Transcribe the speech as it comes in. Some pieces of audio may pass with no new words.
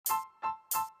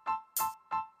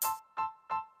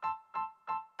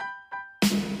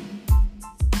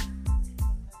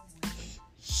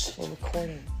We're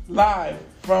recording. Live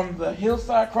from the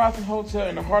Hillside Crossing Hotel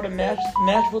in the heart of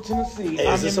Nashville, Tennessee. Hey,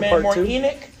 I'm your man, Mark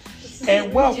Enoch,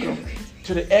 and welcome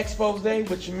to the EXPOSÉ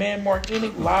with your man, Mark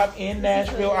Enoch, live in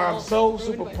Nashville. I'm so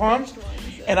super pumped,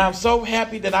 and I'm so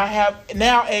happy that I have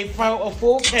now a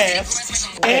full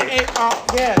cast and a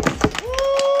yes.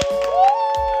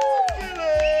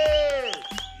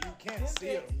 You can't see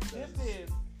it. This is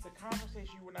the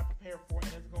conversation you were not prepared for,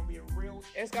 and it's going to be a real.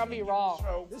 It's gonna be raw.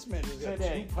 Show This man just got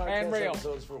today. 2 podcast And real.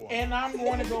 episodes for one. And I'm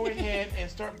going to go ahead and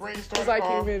start brainstorming It's like you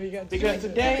off really got because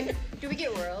today, Do we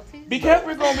get royalties? because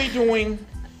we're gonna be doing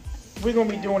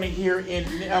it here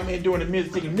in doing the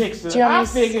music mixer. I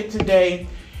figured today,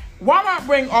 why not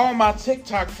bring all my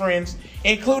TikTok friends,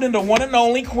 including the one and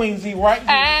only Queensy, right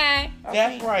here. Hey.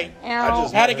 That's right. I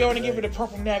just Had to met go her in and give her today. the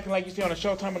purple napkin like you see on the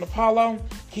Showtime and Apollo.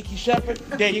 Kiki Shepherd.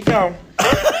 There you go.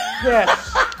 Yes.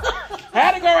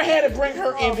 Had to go ahead and bring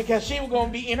her in because she was going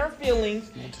to be in her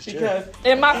feelings. Because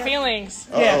In my feelings.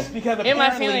 yes, because In my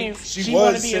apparently feelings. she was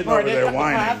wanted to be a sitting part of over there this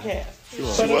whining. podcast. She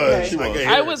But was. okay.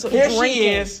 I was Here drinking. she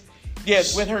is.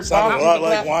 Yes, with her Sounded bottles a lot and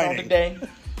like glasses on whining. today.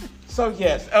 So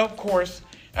yes, of course,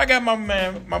 I got my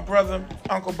man, my brother,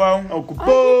 Uncle Bo. Uncle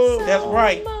Bo. That's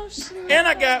right. And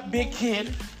I got Big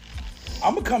Kid.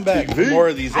 I'm gonna come back for more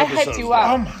of these I episodes. hyped you though. up.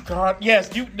 Oh my God. Yes,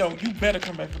 you better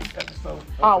come back for this episode.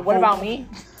 Oh, what about me?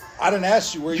 I didn't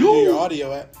ask you where you do your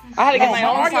audio at, I had to get Oh, my my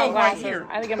own audio's right sunglasses. here.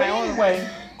 I had to get But my own. anyway,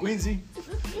 Queensy.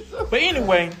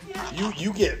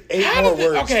 you get 8 how more does it,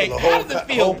 words okay, for the how does it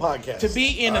feel whole podcast to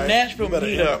be in All a right? Nashville You better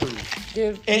meetup?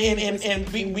 improve.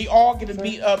 And we all get to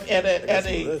meet up at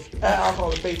a I'll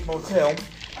call it Bates Motel.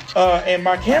 And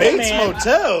my cameraman. Bates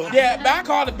Motel. Yeah, but I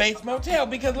call it Bates Motel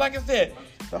because, like I said,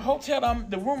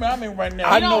 the room I'm in right now.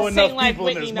 I don't know sing enough like people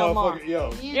in this Whitney no more. motherfucker.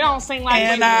 Yo. You don't sing like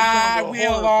And Whitney. I Horror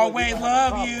will flick, always you got a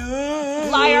love problem.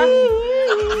 you. Liar.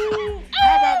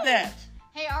 How about that?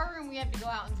 Hey, our room, we have to go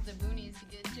out into the boonies to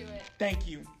get to it. Thank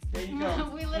you. There you go.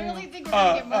 We literally think we're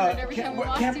going to get murdered every time we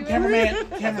walk to it. Cameraman,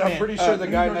 I'm pretty sure the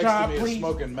guy do your next job, to me is please.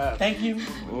 smoking meth. Thank you. Make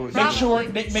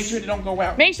sure they don't go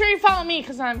out. Make sure you follow me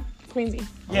because I'm Queensy.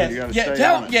 Yes. you gotta Yeah. stay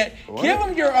Tell on them. it. Yeah. Give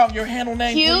them your handle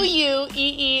name.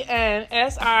 please.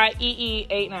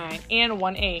 QUEENSIEE89 and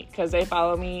 18 because they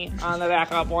follow me on the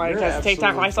backup one because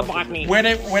TikTok likes to block me. Where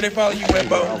they follow you at,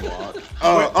 Bo?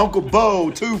 Uncle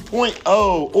Bo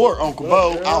 2.0 or Uncle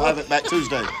Bo. I'll have it back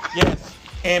Tuesday. Yes.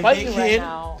 And What's Big you Kid. right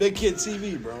now? Big Kid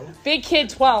TV, bro. Big Kid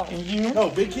 12. And you.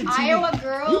 No, Big Kid TV. Iowa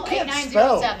Girl You can't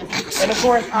spell. 8907. And of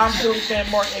course, I'm Billy Fan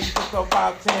Mark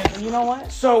 860510. And you know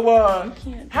what? So,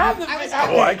 how's it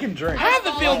I can drink. how's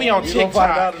it feel be on You gonna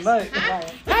find out TikTok?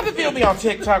 tonight. How's it feel be on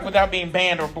TikTok without being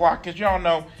banned or blocked? Because y'all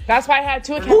know. That's why I had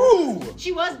 2 accounts Ooh.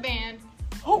 She was banned.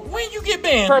 When you get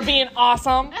banned? for being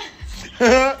awesome.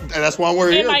 That's why we're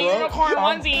In here, my bro. unicorn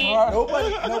onesie.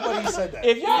 Nobody said that.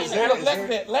 If y'all, Is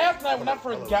there- last night when I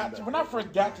first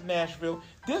got to Nashville,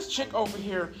 this chick over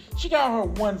here, she got her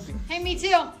onesie, Hey, me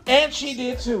too. and she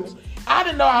did too. I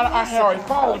didn't know I had already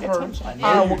followed her,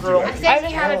 Iowa girl. I I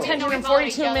haven't had said attention we in follow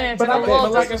each 42 other. minutes. But and I'm I'm a little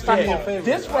like I disrespectful. said,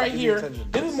 this right here,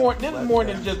 this is more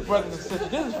than just brothers and sisters.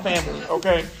 This is family,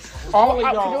 okay? All of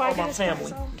y'all Do I are get my a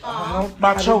family, espresso?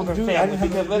 my chosen family.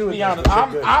 Because let's be honest,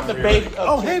 I'm the baby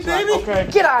of TikTok, okay?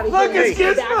 Get out of here. Look, it's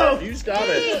Gizmo. You stop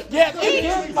it. Yes, it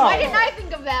is. Why didn't I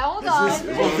think of that? Hold on.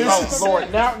 Oh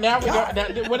Lord! Now we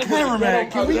go. What is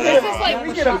Cameraman, can we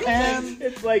get a pan?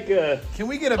 It's like a. Can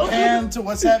we get a pan to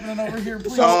what's happening over here,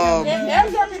 please?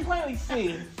 As y'all can plainly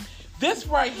see, this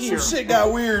right here, Some shit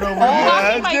got weird over here.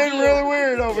 It's getting really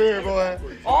weird over here, boy.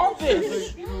 all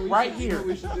this right here,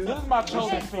 this is my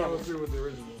chosen family.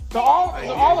 So all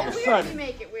of a You sudden,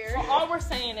 make it weird. All we're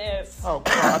saying is, oh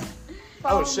God!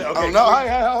 Oh shit! Okay. Oh, no. Hey,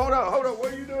 hold up.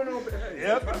 What are you doing over there?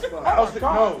 Yep. Oh,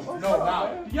 God.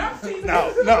 No. Y'all see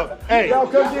this? No. Hey, Y'all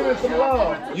come give it some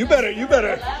love. you better.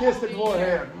 Kiss the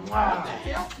forehead.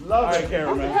 Love it,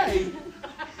 cameraman. Hey,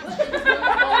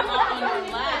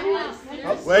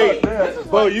 Wait,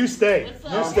 Bo, you stay.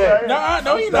 You stay.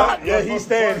 no, he's not. Yeah, he's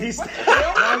staying. He's staying.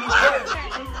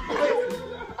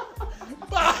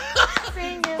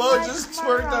 Bo just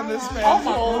twerked on this man's Oh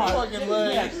my whole God. fucking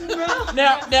leg.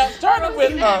 Now, starting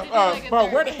with bro,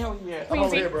 where the hell you at? I'm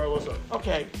over here, bro. What's up?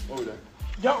 Okay, Over there.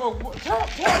 yo,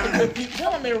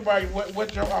 tell them everybody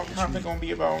what your content gonna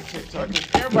be about on TikTok. 'Cause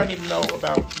everybody need to know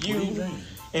about you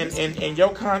and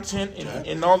your content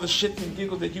and all the shit and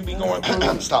giggles that you be going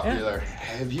through. Stop you there.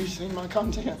 Have you seen my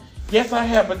content? Yes, I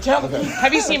have, but tell the people.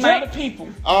 have you seen Tell my? the people.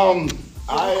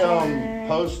 I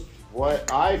post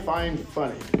what I find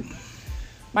funny.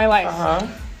 My life. And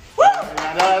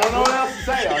I don't know what else to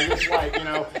say. I just like,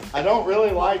 I don't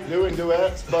really like doing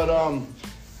duets, but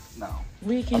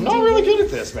We can I'm not really good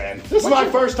at this, man. This is my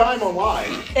first time online.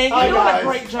 And Hi, you're doing a guys.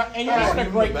 great job. And you're doing a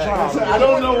great job. I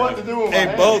don't know what to do with my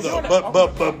Hey, Bo, hands.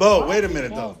 though. But Bo, wait a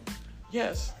minute, though.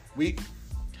 Yes.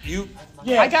 You.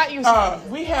 Yes. I got you some.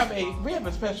 We have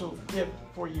a special gift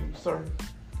for you, sir.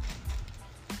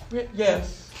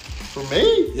 Yes. For me?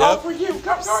 Oh, Yep. for you.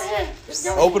 Go ahead. Just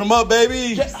go Open them up,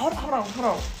 baby. ahead. Hold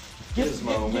on.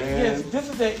 Gizmo, man. Yes, this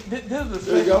is a There you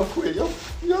special. go, quit.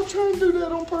 Y'all trying to do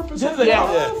that on purpose? This is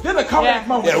a Kodak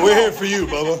moment. Yeah, we're here for you,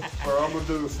 Bubba. Bro, I'm gonna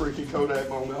do a freaking Kodak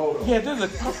moment. Hold on. Yeah,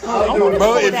 this is a I'll do it.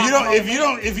 Bro,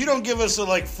 if you don't give us a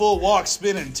like full walk,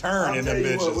 spin, and turn in them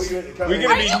bitches, We're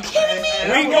Are you kidding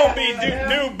me? we gonna be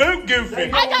new boot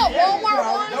goofing. I got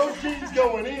Walmart ones. Those jeans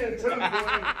going in too. Come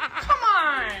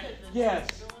on. yes.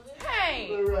 Hey.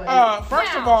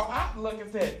 First of all, look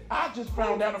at that. I just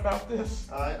found out about this.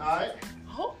 All right.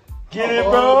 Get it,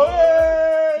 bro.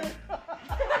 Hey.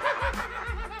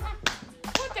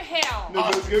 What the hell? New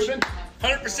boots goofing.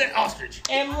 100% ostrich.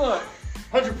 And look,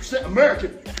 100%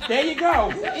 American. there you go.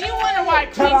 You wonder why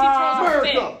Quincy Ta-da. throws a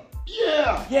fit. America.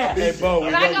 Yeah. Yes. Hey, Bo, we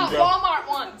And I love got you, bro. Walmart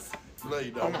ones. Love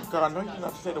you, Oh dog. my God! No, you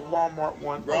not to say the Walmart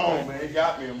one. Wrong, man. You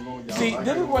got me. I'm going down. See,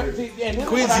 this is what. See, and this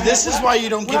Quincy, is what this is why you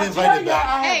don't when get I invited tell y'all back.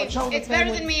 I have Hey, a chosen it's better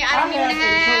family, than me. I don't even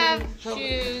have have a chosen-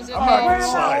 shoes. I'm on Okay. the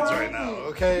slides right now,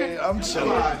 okay? I'm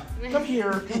chilling. Come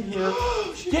here. Get in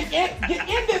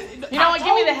this. You know what?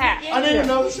 Give me the hat. I need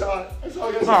another shot. That's all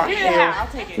I got to All right. Give me the hat. I'll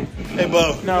take it. Hey,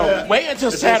 Bo. No, wait until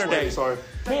It's Saturday. Sorry.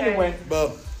 Anyway,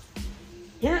 Bo.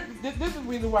 here. This is the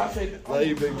reason why I said. Love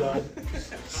you, big dog.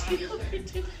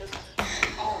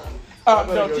 No,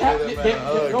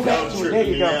 go back to it. There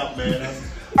you go.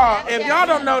 If y'all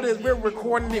don't know this, we're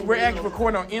recording it. We're actually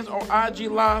recording on IG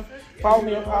Live. Follow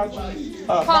me on IG.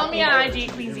 Follow me on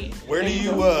IG, Queasy. Where do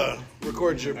you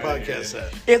record your podcast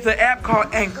at? It's an app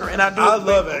called Anchor, and I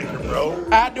love Anchor, bro.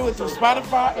 I do it through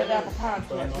Spotify and Apple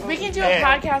Podcasts. We can do a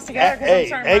podcast together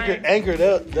because I'm starting mine.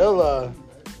 Anchor,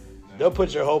 they'll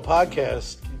put your whole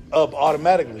podcast up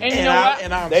automatically. And you know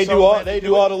what? I'm They so do all glad they to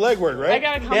do all the legwork, I right?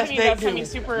 got a company they that do. sent me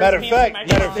super Matter of fancy fact,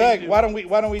 microphones.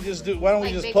 why don't we just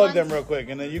Like plug big them ones? real quick,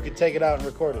 and then you can take it out and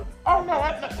record it. Oh no,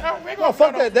 we're No, gonna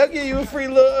fuck that. They'll give you a free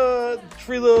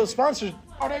little sponsor.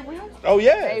 Oh, they will. Oh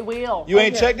yeah, They will. You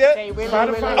ain't checked that? They really, Spotify.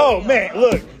 really Oh will. man,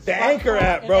 look, the Anchor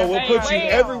app, bro, will put you They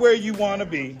will. everywhere you want to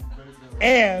be,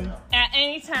 and At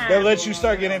any time. they'll let you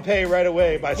start getting paid right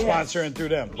away by sponsoring through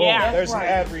them. Boom, Yeah. there's an Right.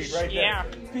 ad read right Yeah.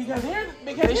 Because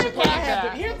They here's should what I pay have to.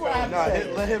 that. Here's what I have to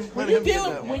say. Let him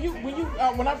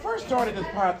When I first started this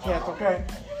podcast,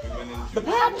 the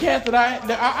podcast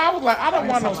that I was like, I don't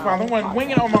want no sponsor. I want to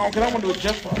wing it on my own because I want to do it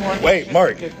just for fun. Wait,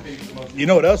 Mark. You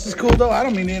know what else is cool though? I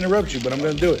don't mean to interrupt you, but I'm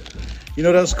gonna do it. You know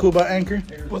what else is cool about Anchor?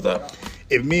 What's up?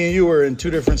 If me and you were in 2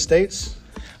 different states,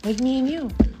 Like me and you.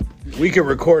 we could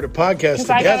record a podcast Because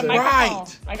I got a together, microphone.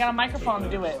 Right. I got a microphone to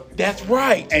do it. That's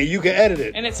right. and you can edit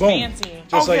it. And it's Boom. fancy.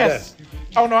 Just like yes. that.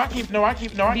 Oh no, I keep.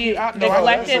 Neglected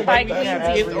by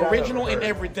It's Queasy. original and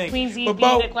everything. Queasy, But the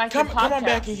Bo, neglected come on podcast.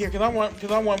 back in here because I want to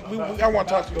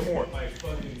talk to you more.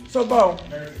 So Bo,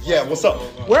 Yeah, what's up?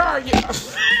 where are you?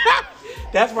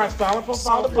 That's my styling for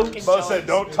follow the boots. Bo said,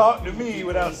 "Don't talk to me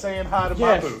without saying hi to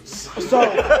my Yes. boots."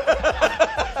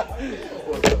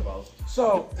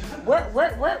 So where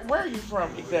are you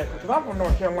from exactly? Because I'm from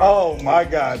North Carolina. Oh my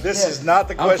God, this is not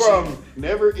the I'm question. from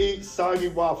Never Eat Soggy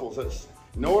Waffles. That's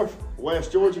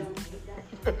Northwest Georgia.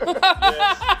 I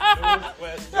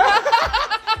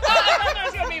thought there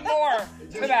was going to be more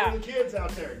Just to for that. the kids out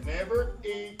there, never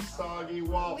eat soggy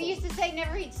waffles. We used to say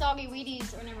never eat soggy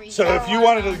Wheaties or never eat. So if you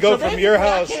wanted to go from your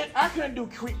house, I couldn't do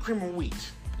cream of wheat.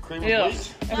 cream Ew. of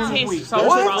It wheat. tastes so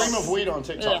There's a gross. cream of wheat on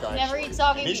TikTok. Ugh. never Actually. eat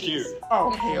soggy He's Wheaties. cute. Oh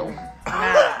hell.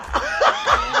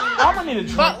 I'm gonna need a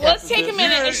drink. But let's after take a this.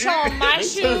 minute and show them my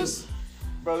shoes.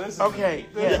 bro, this is Okay.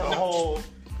 this is Yeah. a whole.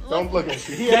 Don't look at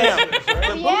you. Damn. The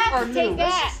You boots are have to take new.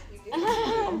 that.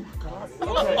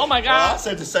 Okay. Oh my Well, I God.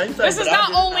 said the same thing. This is but not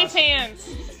I didn't-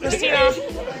 OnlyFans, Christina.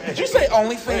 Did you say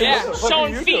OnlyFans? Yeah, the fuck are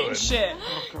showing you feet doing? and shit.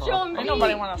 Show him Ain't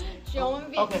nobody want to. Show him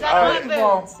feet. Okay. Cause I First don't of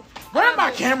all, have boots. where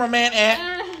my cameraman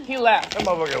at? He left. That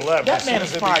motherfucker left. That as man soon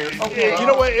is as fired. It, Okay. you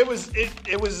know what? It was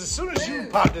as soon as you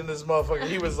popped in this motherfucker,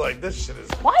 he was like, "This shit is."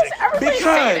 Why does everybody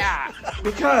say that?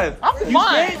 Because I'm you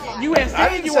fun. said you had I said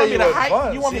didn't you say want me you to was hype.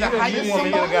 fun. You want me to See, hype you didn't want me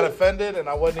to somebody? get offended, and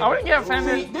I wasn't. I wouldn't get See,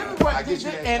 offended. this is what this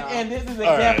is, and this is an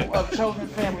example of chosen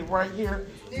family right here.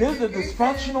 This is a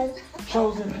dysfunctional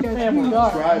chosen family.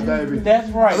 Right, baby. That's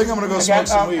right. I think I'm gonna go got, smoke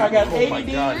some weed. I got Oh my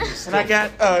ADD God, and I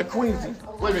got Queasy.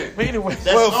 Wait a minute. But anyway,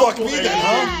 Well, fuck Uncle me Ed. then,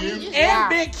 huh? Yeah, you and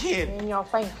Big Kid. In your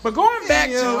face. But going back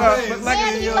to Yeah, but like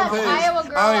Man, he Yo, left please. Iowa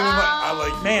girl I don't even out. I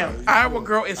like you Ma'am, guys. Iowa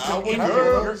girl is still in here.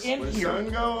 You're in When here. sun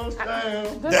goes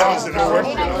down. That was an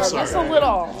interruption. I'm sorry. Just a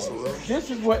little. This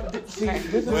is what. See, this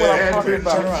is Wait, what I'm talking turn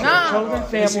about. around. Nah. Chosen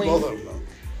Let me see both family, of them, though.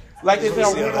 like they said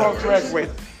on see how RuPaul's that Drag works. Race.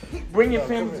 Bring your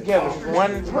family together,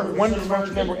 one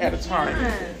dysfunctional member at a time.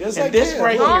 Yes, And I this can.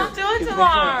 right here. Don't do it is too what-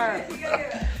 hard.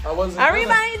 I wasn't.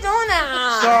 Everybody doing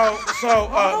that. So,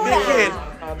 Big Kid.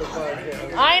 On the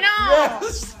podcast. I know.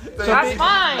 Yes. That's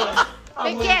fine.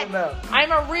 Big kid.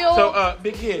 I'm a real. So,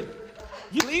 Big Kid,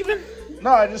 you leaving?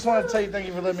 No, I just want to tell you thank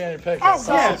you for letting me on your podcast. Oh,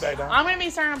 Sit yes. back down. I'm gonna be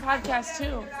starting a podcast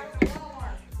too.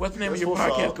 What's the name of your what's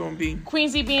podcast up. going to be?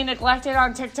 Queensy being neglected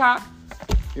on TikTok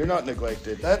You're not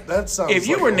neglected. That sounds. If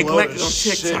you like were a load neglected of on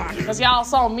shit, TikTok, dude. because y'all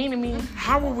so mean to me.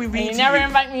 how will we And reach you never you?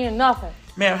 invite me to nothing.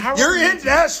 Man, how You're will we in reach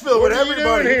Nashville What with are you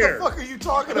everybody. doing here? What the fuck are you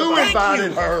talking Who about?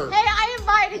 invited her? Hey, I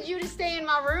invited you to stay in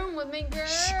my room with me, girl.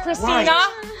 Christina,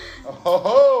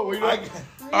 Oh, we don't.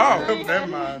 Oh, Never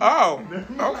mind. oh,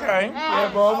 okay. Yeah,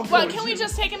 bro. I'm but can we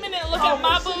just take a minute and look at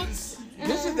my boots?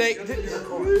 This is Hey,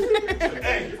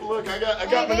 look, I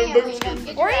got my new boots.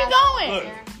 Where are you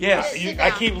going? yes.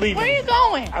 I keep leaving. Where are you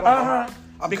going?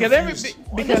 Because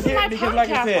confused. because This is my because like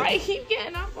I podcast. said, Why you keep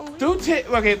getting up on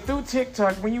me? through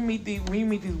TikTok, when you meet these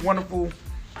wonderful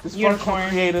dysfunctional Unicorn.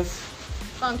 creators,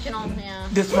 Functional, yeah.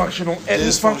 dysfunctional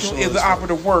is Dysfunctional the is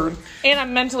operative word. And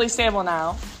I'm mentally stable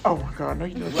now. Oh my God, no,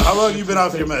 you don't. How long you been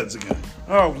off your meds again?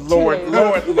 Oh Lord, days.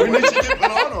 Lord, When Lord. did you get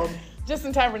put on them? Just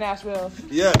in time for Nashville.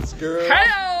 Yes, girl.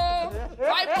 Hello!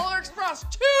 Bipolar Express.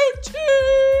 Toot toot!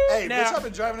 Hey, Now- bitch, I've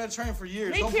been driving that train for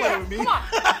years. Me Don't too. play with me. Come on.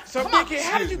 So, Come on. Vicky,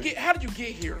 how did you get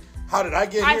here? How did I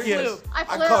get I here? flew. I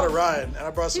I flew. caught a ride and I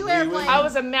brought some Two weed with me. airplanes. I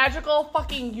was a magical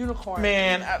fucking unicorn.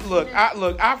 Man,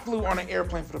 I flew on an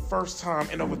airplane for the first time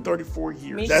in over 34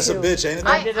 years. Me That's too. a bitch, ain't it?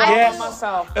 I did it Yes. all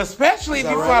myself. Especially if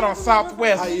that you right? fly on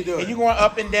Southwest. How you doing? And you're going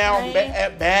up and down, Hey.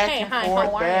 back Hey, and hi, forth,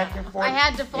 how are back ya? and forth. I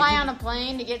had to fly on a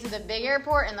plane to get to the big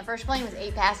airport, and the first plane was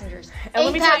 8 passengers. And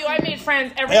let me tell you, I made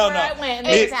friends everywhere I went. And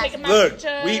they It- were taking my look,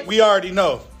 pictures. we already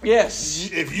know. Yes.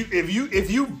 If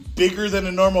you bigger than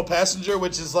a normal passenger,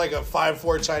 which is like a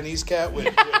 5'4" Chinese cat with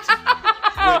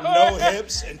no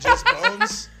hips and just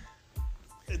bones,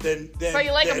 then So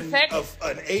you like 'em thick? Not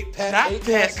An eight thick.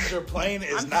 passenger plane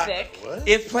is I'm not thick. What?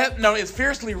 It's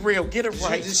fiercely real. Get it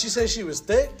right. Did she say she was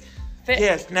thick? Fit.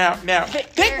 Yes. Now,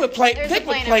 thick would play there's a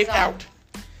plane played outside. out.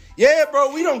 Yeah,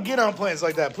 bro, we don't get on planes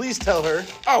like that. Please tell her.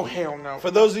 Oh hell no.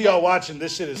 For those of y'all watching,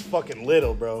 this shit is fucking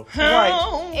little, bro.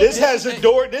 Right. This has a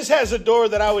door. This has a door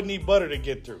that I would need butter to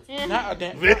get through. Not a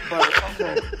damn. But,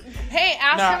 okay. Hey,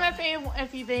 ask Nah. them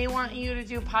if they want you to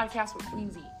do a podcast with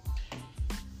Queensy.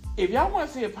 If y'all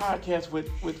want to see a podcast with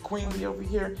Queensy over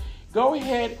here, go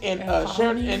ahead and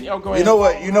share it and go ahead. You know and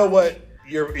what? follow You know her. what?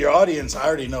 Your audience, I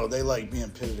already know they like being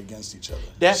pitted against each other.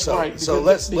 That's so, right, So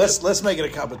because- let's make it a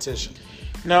competition.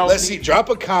 No. Let's see. Drop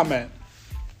a comment.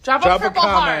 Drop a Drop a purple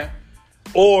comment.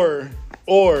 heart.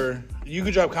 Or you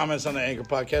can drop comments on the Anchor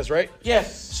podcast, right?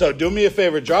 Yes. So do me a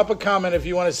favor. Drop a comment if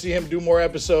you want to see him do more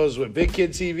episodes with Big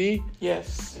Kid TV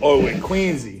Yes. or with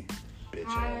Queensy. Bitch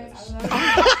ass.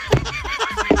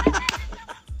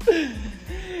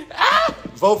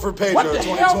 Vote for Pedro What the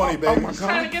 2020, hell? baby. Oh my Trying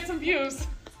to God. get some views.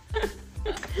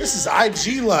 This is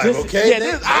IG Live, This is- okay? yeah,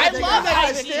 this- I they love got high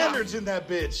IG Live. standards in that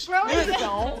bitch. Bro, Please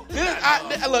don't.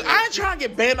 Look, I ain't trying to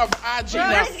get banned off IG Bro,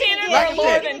 now. our standards Like are I lower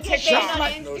said, than get TikTok. banned on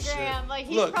like- No Instagram. Like,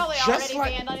 he's Look, probably just already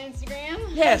like- banned on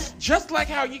Instagram. Yes, just like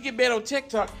how you get banned on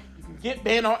TikTok, you can get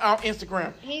banned on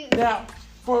Instagram. Now,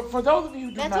 for those of you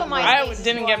who do That's not what know, my- I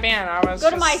didn't get banned. I was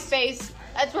Go to just MySpace.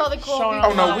 That's where all the cool showing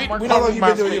people off no, are. we How don't long use you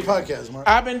been doing MySpace. your podcast, Mark?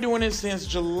 I've been doing it since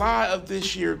July of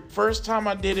this year. First time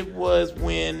I did it was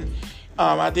when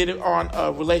I did it on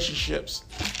relationships.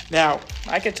 Now,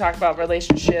 I could talk about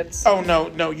relationships. oh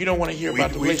no, you don't want to hear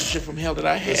about the we- relationship from hell that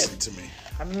I had. Listen to me.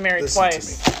 I've been married Listen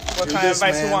twice. to me. What Do kind of this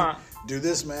advice man- you want? Do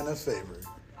this man a favor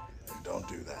and don't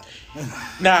do that.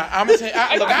 Now, I'm gonna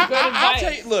tell you. Look, got good I'll advice.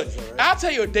 tell you. Look, I'll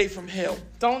tell you a date from hell.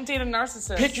 Don't date a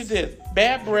narcissist. Picture this: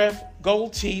 bad breath,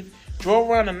 gold teeth. Drove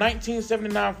around a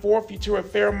 1979 Ford Futura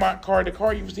Fairmont car. The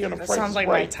car you see on the That Price sounds is like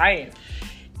my Right. type.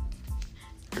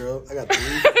 Girl, I got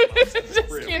 3. Just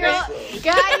kidding.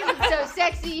 Guy, you look so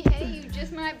sexy. Hey, you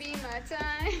just might be my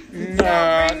time.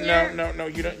 No.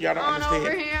 You don't. Y'all don't On understand.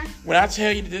 over here. When I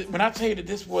tell you that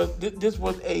this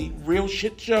was a real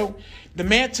shit show, the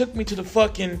man took me to the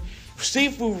fucking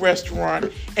seafood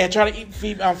restaurant and tried to eat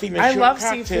female I shrimp love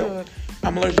cocktail. seafood.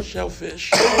 I'm allergic to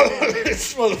shellfish.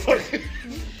 This motherfucker.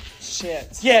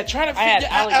 shit. Yeah, trying to I had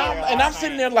figure alligator and I'm last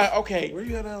sitting night. there like, okay, Where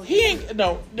you at, Alex? he ain't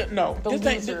no.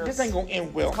 losers. This ain't gonna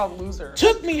end well. It's called loser.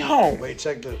 Took me home. Wait,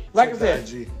 check the. Like I check said,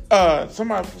 the IG.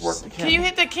 somebody worked the camera. Can you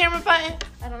hit the camera button?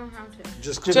 I don't know how to.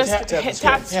 Just Just tap hit the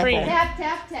tap screen. screen. Tap,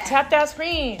 tap, tap. Tap that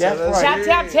screen. That's right. Tap,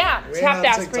 tap, tap. We ain't Tap on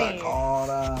that TikTok. screen. Calm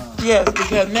down.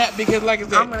 Yes, because like I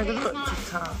said, I'm gonna go to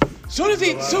TikTok. soon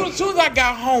as I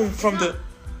got home from the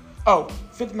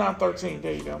 5913.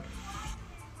 There you go.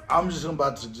 I'm just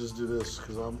about to just do this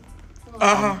because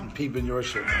I'm peeping your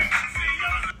shit, man.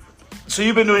 So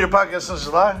you've been doing your podcast since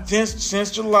July?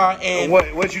 Since July and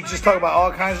What you just talk about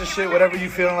all kinds of shit, whatever you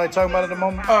feeling like talking about at the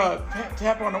moment?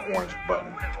 tap on the orange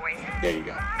button. There you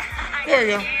go. There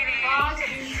you go.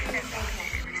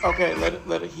 Okay,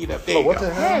 let it heat up. There you What go.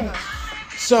 the hell?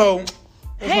 So,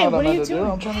 Hey, what are you doing?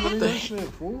 I'm trying to get this shit,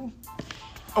 fool.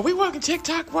 are we working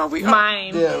TikTok while we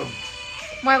Mine. Yeah.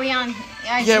 Why are we on?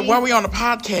 Yeah, while we on the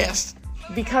podcast.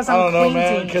 Because I I'm don't know, Queensy.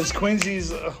 man, because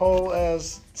Quincy's a whole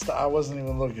ass. I wasn't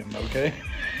even looking, okay?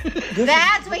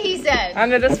 That's what he said.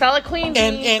 Under this fella Queensy.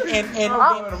 And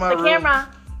Oh, in my the room. camera.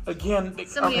 again,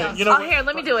 Somebody else. you know Oh, what? here,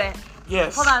 let me do it.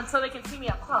 Yes. Hold on, so they can see me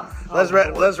up close. Let's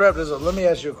wrap this up. Let me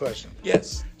ask you a question.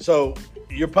 Yes. So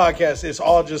your podcast, it's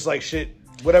all just like shit.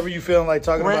 Whatever you feeling like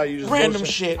talking about, you just Random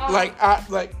bullshit? shit. Oh. Like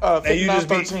And you just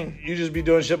 5913. be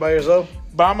doing shit by yourself.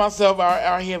 By myself,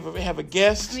 I have a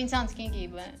guest. I mean, sounds kinky,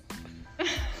 but.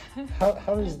 How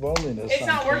does loneliness? It's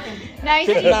not working. Now you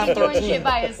said you'd be doing shit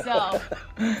by yourself.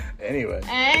 Anyway,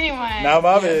 Anyway. now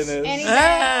my business. Anything.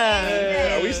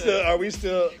 Are we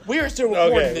still? We are still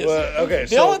recording Okay. this. Well, okay.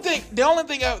 The only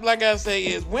thing like I say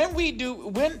is when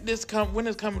it's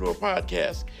coming to a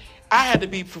podcast, I had to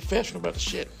be professional about the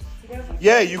shit.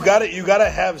 Yeah, you gotta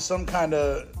have some kind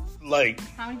of like.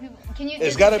 How many people? Can you? It's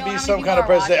does it got to show be how many some people kind of are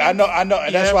presentation. watching? I know,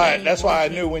 and Yeah, man, that's why I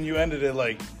watching. knew when you ended it.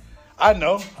 Like, I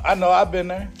know, I've been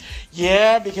there.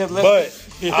 Yeah, because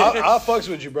But I'll fucks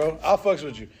with you, bro. I'll fucks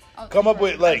with you. Oh, Come up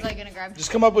with I was, gonna grab.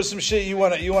 just come up with some shit you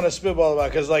wanna spitball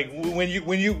about. Because like when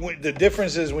the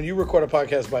difference is when you record a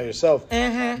podcast by yourself, there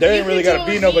ain't really can gotta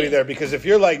do be it nobody with there. Because if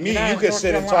you're like me, You're not you in could North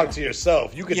sit and Carolina. talk to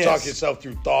yourself. You could Yes. talk yourself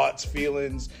through thoughts,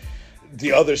 feelings,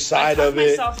 the other side of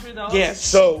it. yes.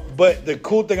 So, but the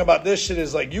cool thing about this shit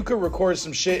is like you could record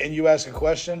some shit and you ask a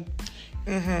question,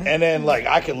 and then like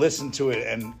I can listen to it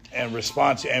and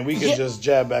respond to, and we can Yeah. just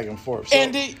jab back and forth. So,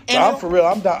 And I'm for real.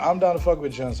 I'm down to fuck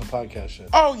with you on some podcast shit.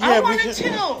 Oh yeah, I we wanted could.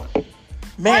 to.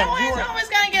 Man, Why you is are, always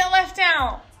gonna get left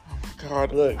out?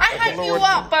 God. Look, I hyped you Lord.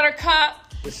 up, Buttercup.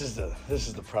 this is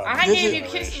the problem. I This gave is-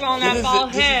 you kisses on this that is- bald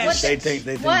this is- head. What They think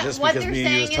just what because they're me and you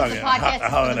saying was is talking the podcast is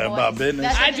for the about boys. business,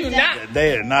 That's what I do they're not. saying.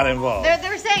 they are not involved.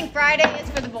 They're saying Friday is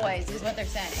for the boys, is what they're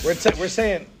saying. We're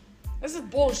saying This is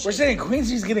bullshit.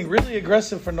 Quincy's getting really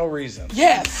aggressive for no reason.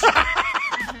 Yes.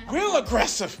 Real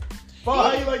aggressive. Paul,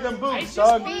 how you like them boots, just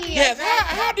dog? Yes.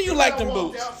 How do you like them I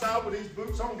walked boots? outside with these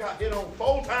boots on, got hit on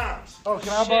 4 times. Oh, can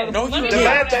I borrow them? No, Let you me The didn't.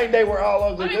 bad thing, they were all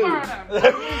ugly Let me borrow dudes.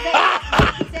 them.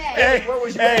 Hey, Where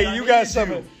was you at? I you needed got you.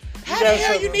 something. How the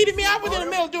hell you needed me? I was in the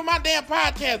middle of doing my damn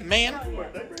podcast, man.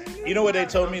 You know what they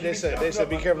told me? They said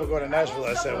be careful going to Nashville.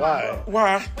 I said why?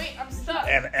 Why? Wait, I'm stuck.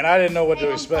 And I didn't know what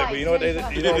to expect. But you know what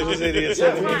this idiot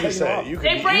said to me? He said you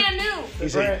They could brand new. he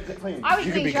said I was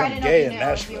You could being sure I become didn't gay know in if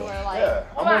Nashville. you were like, Yeah,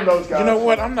 I'm one of those guys. You know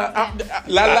what? I'm not.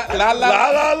 La la la la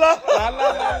la la la. la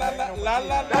la la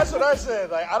la. That's what I said.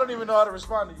 Like I don't even know how to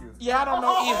respond to you. Yeah, I don't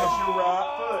know You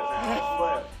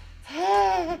right foot.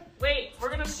 Wait, we're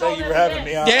gonna show Thank you them for having this.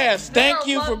 me on. Yes, thank Girl,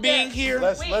 you for love being this. here.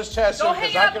 Let's chat soon Don't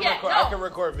because hang I up can yet, record. no. I can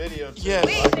record video too. Yes.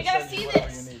 Wait, they gotta see Whatever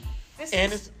this. you need. This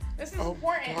And is it's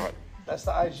important. God, That's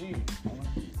the IG.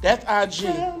 that's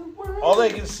IG. All they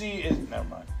can see is never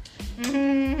mind.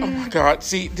 Oh my God!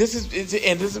 See, this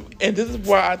is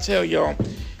why I tell y'all,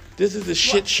 this is the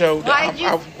shit show that why'd you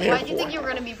I'm prepared think for. you were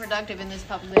going to be productive in this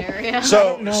public area?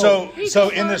 So know.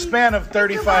 in the span of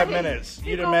 35 minutes,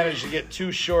 you done managed to get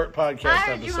 2 short podcast I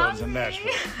heard you episodes in hungry.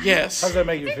 Nashville. Yes, How's that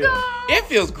make you feel? it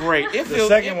feels great. It The feels.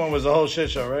 second one was a whole shit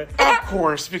show, right? Of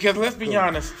course, because let's be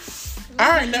honest,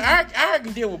 I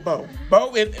can deal with Bo. Bo,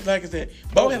 like I said,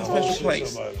 Bo has a special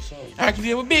place. I can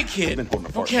deal with Big Kid.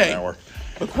 Okay,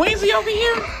 but Queensy over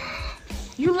here,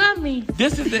 You love me.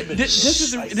 this is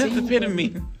the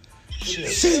epitome.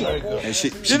 And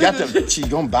she's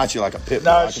gonna bite you like a pit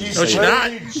bull. No, I can she's just say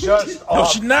not. it. just No,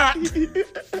 off. she's not.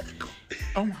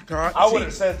 Oh my God! I See, would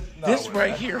have said no, this I would've.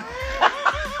 right here,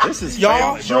 This is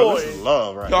Y'all, family, bro. This is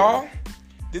love right y'all. here.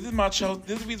 This is my chosen.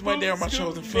 This is the reason why they're my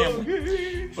chosen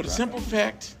family. For the simple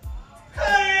fact.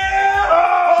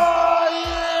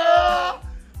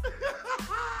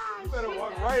 You better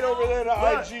walk right over there to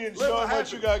IG and show them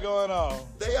what you got going on.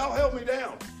 They all held me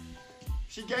down.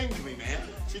 She gamed me, man.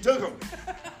 She took them.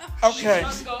 Okay.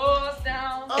 Goes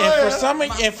down.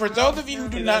 And for those of you who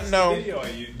do not know,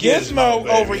 Gizmo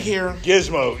over here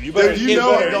Gizmo,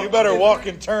 you better walk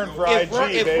and turn for IG,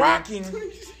 is baby. rocking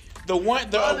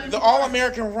the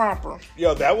All-American romper.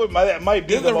 Yo, that might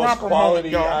be This the is a most romper quality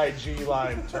moment, IG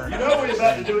line turn. You know we're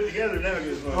about to do it together now,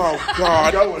 Gizmo. Oh I'm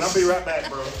God. going. I'll be right back,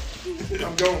 bro.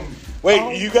 I'm going.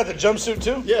 Wait, you got the jumpsuit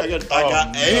too? Yeah, I got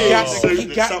a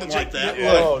suit that's something like that.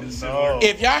 Oh no!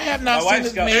 If y'all have not seen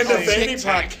this man on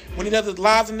TikTok when he does his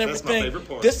lives and That's my everything, favorite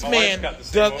part. this My man wife's got the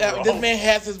same does. overall. This man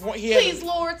has his. Please,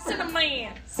 Lord, send a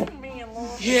man. Send a man,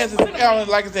 Lord. He has his.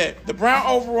 Like I said, the brown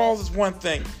overalls is one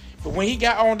thing, but when he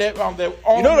got on that,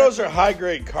 You know those are high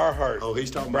grade Carhartt. Oh, he's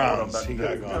talking about Browns. what I'm He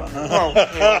about to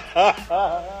got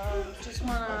do. going. Just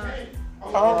wanna.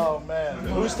 Oh man,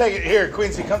 who's taking here?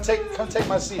 Quincy, come take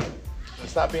my seat.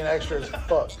 Stop being extra as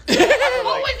fuck. I'm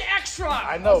always extra.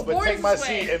 I know, was but born take my this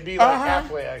way. seat and be like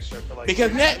halfway extra for like.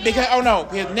 because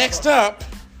next up,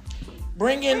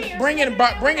 bring in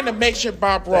the makeshift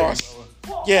Bob Ross.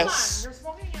 Well, Yes.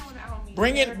 hold on. You're smoking again without me.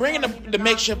 Bring in the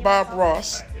makeshift Bob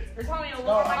Ross. You're telling me to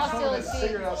lower my I'll steal tone. a seat.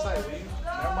 Cigarette outside, will you?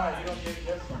 Never mind, you don't get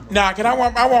this. Nah, cause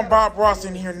I want Bob Ross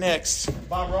in here next.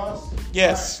 Bob Ross.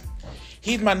 Yes,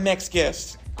 he's my next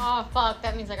guest. Oh, fuck.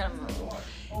 That means I gotta move.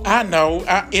 I know.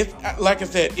 Like I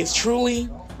said, it's truly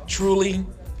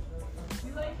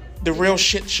the real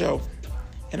shit show,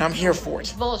 and I'm here for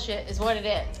it. Bullshit is what it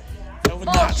is. No, it's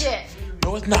not. Bullshit.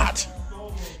 No, it's not.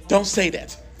 Don't say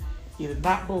that. It is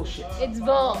not bullshit. It's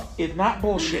bull. It's not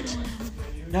bullshit.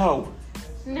 No.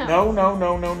 No.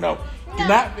 No. Do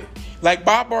not, like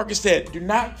Bob Barker said, do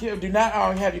not have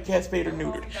your cat spayed or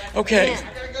neutered. Okay.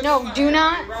 Yeah. No, do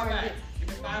not.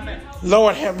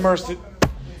 Lord have mercy.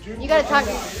 You gotta talk.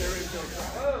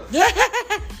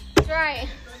 That's right.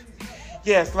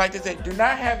 Yes, like they said, do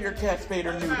not have your cat spayed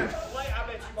or neutered.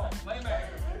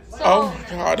 So, Oh my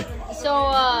God.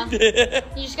 So,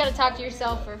 you just gotta talk to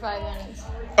yourself for 5 minutes.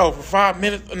 Oh, for 5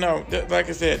 minutes? No, like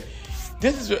I said,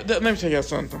 let me tell you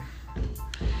something.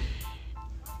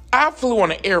 I flew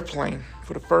on an airplane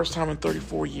for the first time in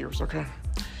 34 years, okay?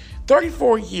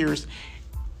 34 years.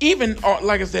 Even,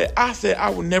 like I said I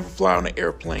would never fly on an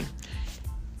airplane.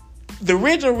 The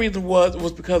original reason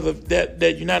was because of that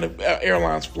United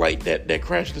Airlines flight that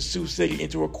crashed the Sioux City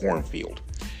into a cornfield.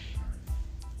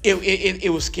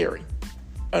 It was scary.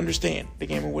 Understand, the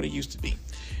game of what it used to be.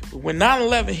 But when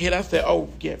 9/11 hit, I said, oh,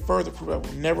 yeah, further proof I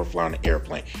will never fly on an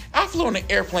airplane. I flew on an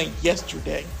airplane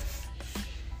yesterday.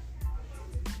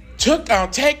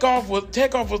 Takeoff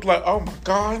was like, oh my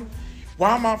God,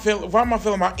 why am I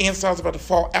feeling my insides about to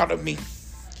fall out of me?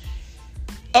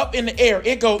 Up in the air,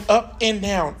 it goes up and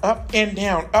down, up and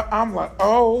down. I'm like,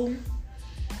 oh,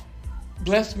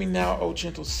 bless me now, oh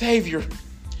gentle Savior.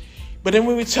 But then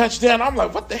when we touched down, I'm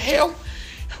like, what the hell?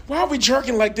 Why are we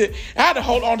jerking like this? I had to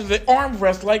hold on to the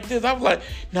armrest like this. I was like,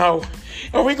 no,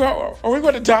 are we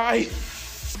going to die?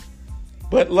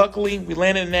 But luckily, we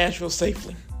landed in Nashville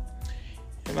safely.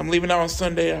 And I'm leaving out on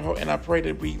Sunday, and I pray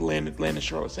that we land in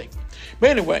Charlotte safely.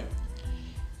 But anyway,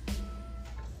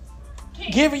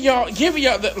 giving y'all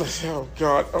the, oh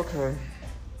God, okay.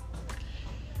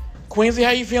 Quincy,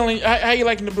 how you feeling? How you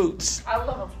liking the boots? I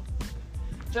love them.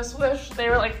 Just wish they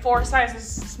were like 4 sizes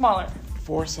smaller.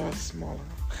 4 sizes smaller.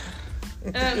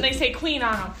 And then they say queen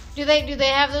on them. Do they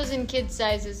have those in kids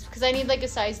sizes? Because I need like a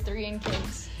size 3 in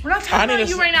kids. We're not talking about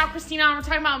you right now, Christina. We're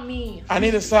talking about me. I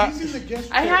need a size.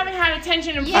 I haven't had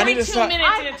attention in Yeah, 42 minutes,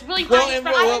 and it's really Well,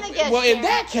 funny. in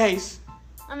that case,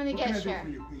 I'm in the guest chair.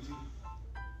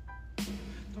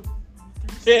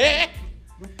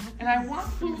 And I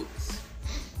want boots.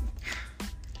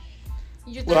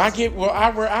 I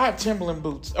have Timberland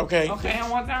boots. Okay. Okay, I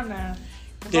want them then.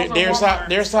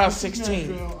 They're size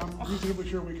 16. I'm reasonably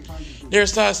sure we can find you. They're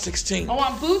size 16. I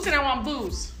want boots and I want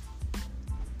booze.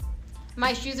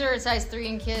 My shoes are a size 3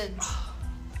 in kids.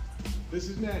 This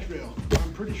is Nashville.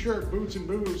 I'm pretty sure boots and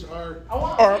booze are.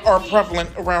 Are prevalent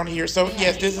around here. So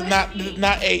yes, this is not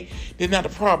a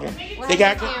problem. They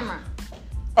got camera.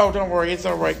 Oh, don't worry, it's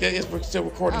all right. We're still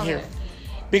recording here.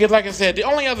 Because like I said, the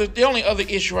only other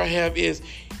issue I have is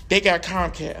they got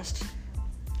Comcast.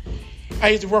 I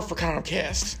used to work for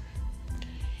Comcast.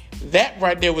 That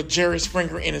right there was Jerry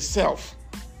Springer in itself.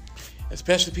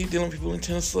 Especially dealing with people in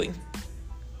Tennessee.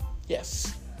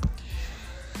 Yes.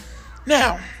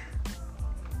 Now,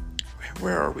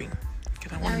 where are we?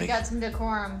 Now we got some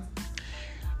decorum.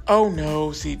 Oh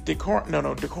no! See, decorum went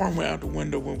out the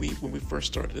window when we first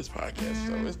started this podcast,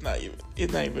 so it's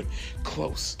not even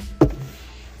close.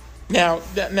 Now,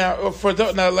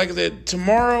 like I said,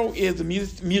 tomorrow is the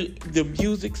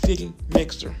Music City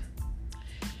Mixer.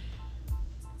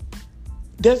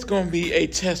 That's going to be a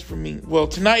test for me. Well,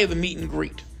 tonight is a meet and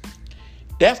greet.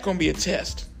 That's going to be a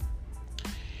test.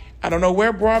 I don't know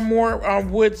where Broadmoor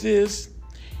Woods is.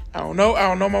 I don't know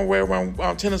my way around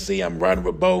Tennessee. I'm riding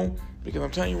with Bo because I'm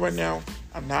telling you right now,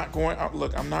 I'm not going out.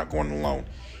 Look, I'm not going alone.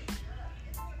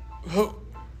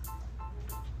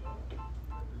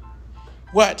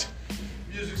 What?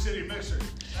 Music City Mixer,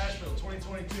 Nashville,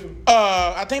 2022.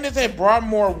 I think they said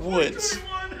Broadmoor Woods.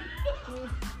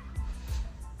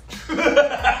 I was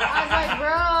like,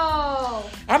 bro.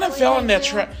 I done fell in that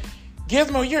trap.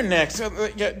 Gizmo, you're next.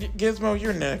 Gizmo,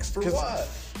 you're next. For what?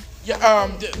 Yeah.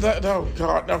 Oh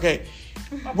God. Okay.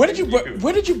 Where did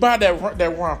you buy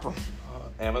that romper?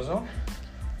 Amazon.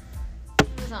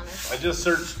 Amazon. I just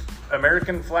searched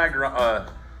American flag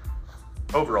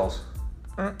overalls.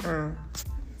 My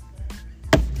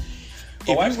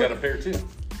wife's got a pair too.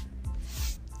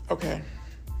 Okay.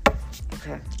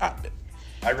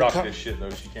 I rock this shit though.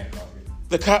 She can't rock it.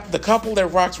 The couple that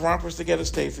rocks rompers together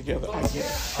stays together. I get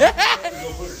it. Go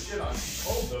put her shit on. She's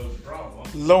cold though. Is the problem.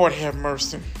 Lord have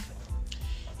mercy.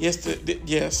 Yes.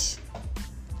 Yes.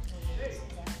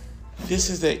 This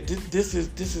is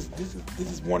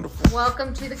wonderful.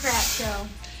 Welcome to the crap show.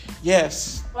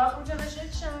 Yes. Welcome to the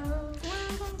shit show.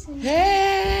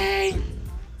 Hey.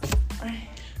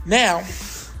 Now,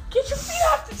 Get your feet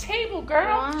off the table,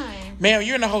 girl. Why? ma'am,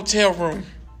 you're in a hotel room.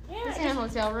 It's in a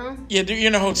hotel room. Yeah, you're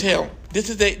in a hotel. This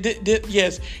is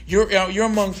yes. You're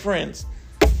among friends.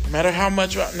 No matter how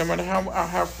much, no matter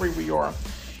how free we are,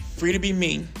 free to be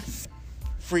me,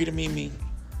 free to be me.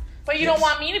 But you don't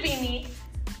want me to be me.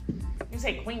 You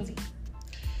say Queensy.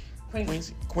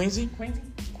 Queensy. Queensy.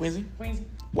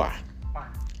 Why?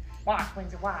 Why,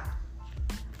 Queensy? Why?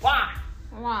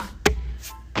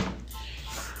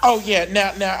 Oh yeah.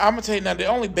 Now I'm gonna tell you now. The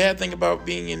only bad thing about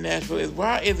being in Nashville is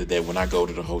why is it that when I go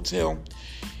to the hotel,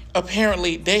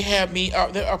 apparently they have me.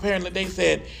 Apparently they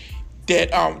said that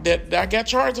that I got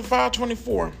charged of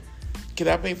 $524 because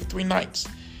I paid for 3 nights.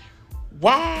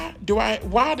 Why did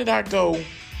I go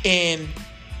in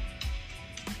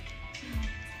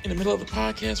the middle of the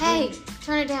podcast? Hey, room?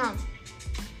 turn it down.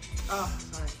 Oh,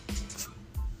 sorry.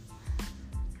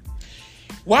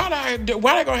 Why they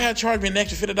gonna have to charge me an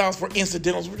extra $50 for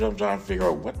incidentals? Which I'm trying to figure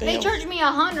out what the They hell. charged me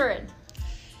 $100.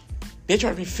 They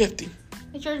charged me $50.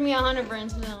 They charged me $100 for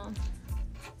incidental.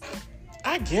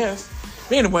 I guess.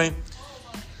 But anyway,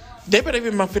 they better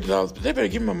give me my $50. But they better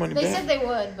give me my money They back. said they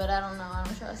would, but I don't know. I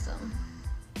don't trust them.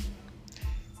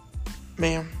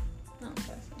 Ma'am. I don't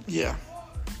trust them. Yeah.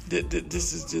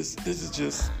 This is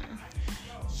just.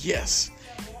 Yes.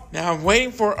 Now I'm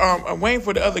waiting for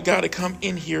the other guy to come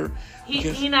in here.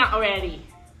 He's not ready.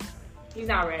 He's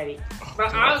not ready.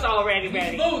 But I was already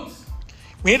ready. Boots.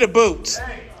 We need the boots.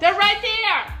 They're right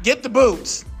there. Get the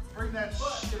boots. Bring that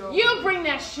shit over. You bring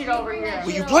that shit over here.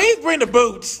 Will you please bring the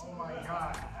boots? Oh my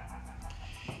god.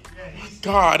 Yeah, he's.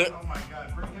 God. Oh my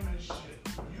god. Bring him his shit.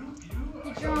 You.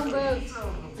 Get your own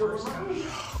boots.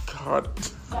 Oh God.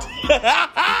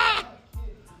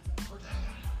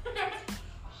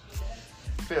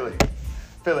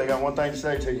 Philly, I got one thing to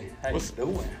say to you. How What's- you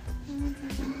doing?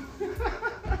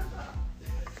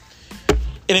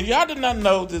 And if y'all did not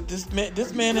know that this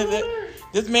man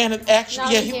has actually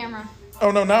Not on camera.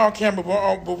 Oh no, not on camera,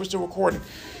 but we're still recording.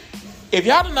 If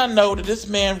y'all did not know that this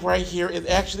man right here is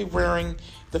actually wearing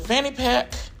the fanny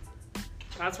pack.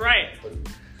 That's right.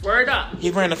 Word up.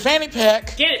 He's wearing the fanny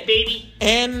pack Get it, baby.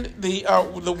 and the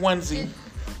onesie.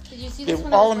 Did you see The this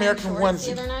one? I was wearing all-American shorts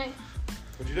the onesie. other night?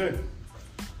 What'd you do?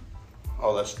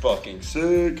 Oh, that's fucking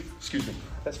sick. Excuse me.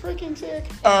 That's freaking sick.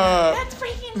 That's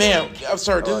freaking Ma'am, I'm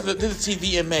sorry. This is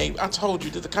TVMA. I told you,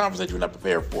 this is a conversation you were not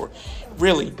prepared for.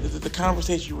 Really, this is the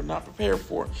conversation you were not prepared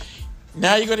for.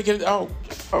 Now you're gonna get it. Oh,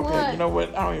 okay. What? You know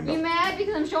what? I don't even know. You mad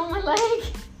because I'm showing my leg?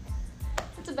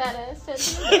 It's a badass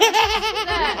tattoo. Look at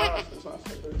that.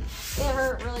 It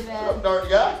hurt really What's up, bad. dark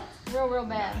guy? Real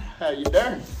bad. How you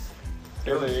doing?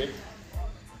 Philly.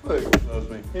 Look, he loves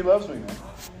me. He loves me, man.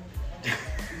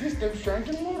 Is this dude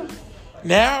drinking water?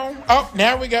 Now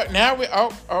we God.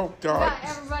 Got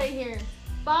everybody here.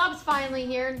 Bob's finally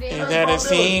here. And Dan. that it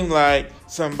seemed like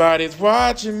somebody's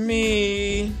watching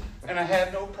me. And I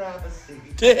have no privacy.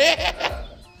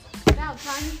 Now it's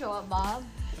time to show up, Bob.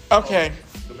 Okay,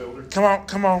 The builder.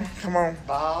 come on.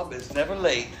 Bob is never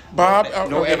late, Bob,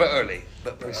 nor okay. ever early,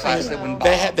 but precisely when Bob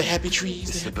They had the happy trees.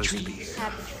 is The happy supposed to be trees.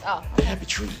 here. The happy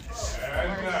trees.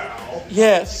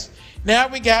 Yes. Now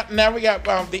we got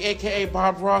the AKA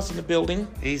Bob Ross in the building.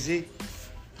 Easy.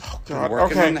 Oh Been God.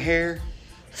 working on the Okay. hair.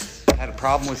 Had a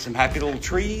problem with some happy little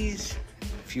trees.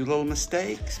 few little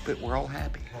mistakes, but we're all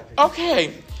happy.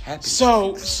 Okay. Happy.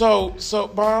 So,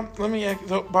 Bob, let me ask.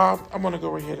 So, Bob, I'm gonna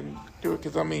go ahead and do it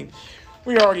because I mean,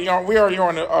 we already are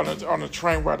on a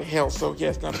train ride to hell. So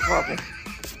yes, not a problem.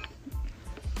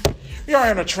 We are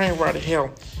on a train ride to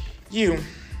hell.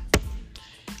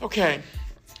 Okay.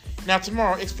 Now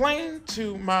tomorrow, explain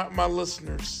to my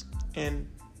listeners and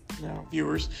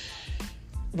viewers,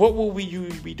 what will you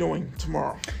be doing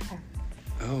tomorrow?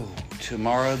 Oh,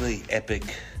 tomorrow the epic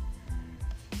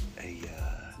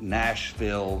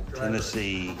Nashville,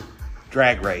 Tennessee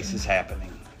drag race is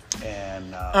happening.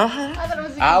 And I thought it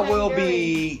was a I Kentucky will Derby.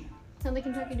 be Sound like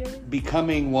Kentucky Derby?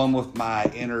 becoming one with my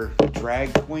inner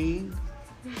drag queen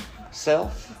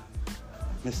self,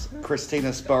 Miss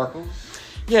Christina Sparkles.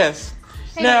 Yes.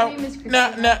 Hey, Now, my name is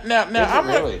now, I'm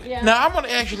really? gonna, Yeah. now I'm gonna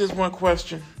ask you this one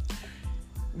question.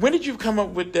 When did you come up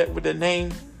with that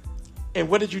name, and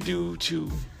what did you do to?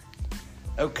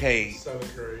 Okay,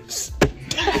 7th grade.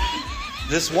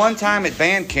 this one time at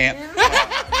band camp,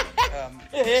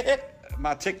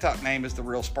 my TikTok name is The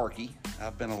Real Sparky.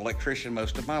 I've been an electrician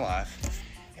most of my life.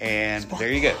 And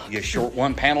there you go. You short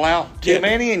one panel out, too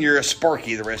many, and you're a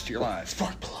Sparky the rest of your life.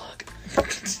 Spark plug.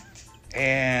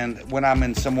 And when I'm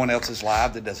in someone else's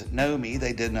live that doesn't know me,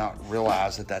 they did not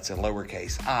realize that that's a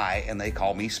lowercase I, and they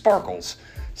call me Sparkles.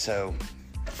 So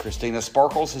Christina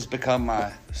Sparkles has become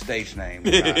my stage name.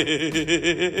 When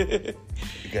I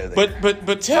go there.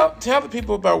 But tell the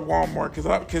people about Walmart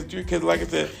because like I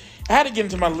said, I had to get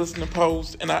into my listener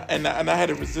post and I had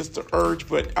to resist the urge.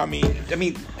 But I mean,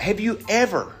 have you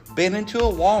ever been into a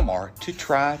Walmart to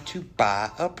try to buy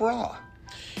a bra?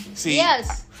 see,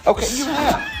 Yes. Okay, you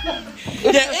have.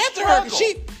 answer her because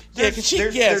she. Yeah, because she.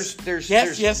 Yes. There's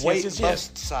yes.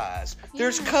 bust size.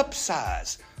 There's cup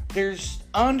size. There's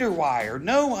underwire,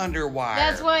 no underwire.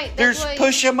 That's why- There's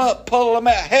push them up, pull them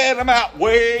out, head them out,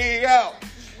 way out.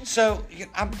 So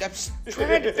I'm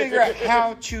trying to figure out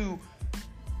how to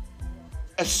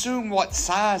assume what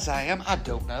size I am. I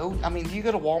don't know. I mean, do you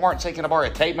go to Walmart and say, can I borrow a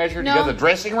tape measure to go to the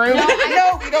dressing room? No,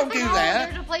 you don't do that.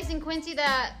 There's a place in Quincy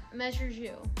that measures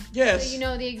you. Yes. So you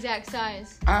know the exact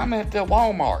size. I'm at the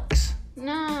Walmarts.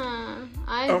 Nah.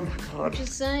 Oh my God.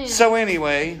 Just saying. So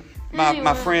anyway,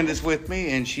 my friend is with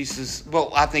me, and she says,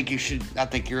 well, I think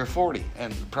you're a 40,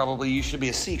 and probably you should be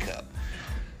a C cup.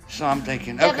 So I'm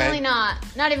thinking, Definitely okay. not.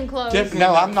 Not even close. Definitely.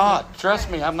 No, I'm not.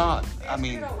 Trust me, I'm not. I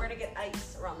mean, figure out where to get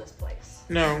ice around this place.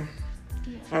 No,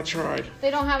 I tried.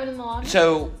 They don't have it in the lobby.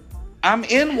 so I'm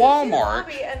in In Walmart.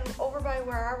 the lobby, and over by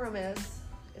where our room is,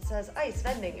 it says ice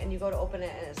vending, and you go to open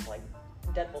it, and it's like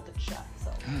dead bolted shut.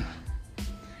 So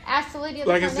Ask the lady at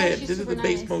the Like I front desk, said, she's this is super the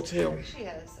base nice. motel. she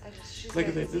is. She's Like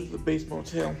I very said, this is busy. the base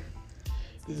motel.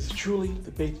 This is truly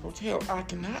the base motel. I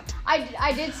cannot.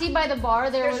 I did see by the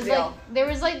bar Here's the deal. there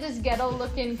was this ghetto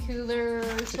looking cooler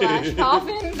 /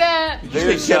 coffin that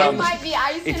There's, might be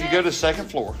ice in if you it. go to the second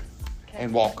floor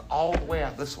and walk all the way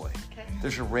out this way,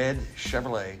 there's a red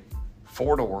Chevrolet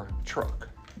 4-door truck.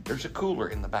 There's a cooler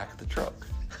in the back of the truck.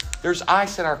 There's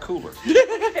ice in our cooler.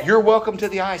 You're welcome to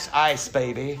the ice,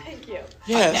 baby. Thank you.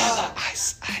 Yes.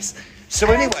 Ice. So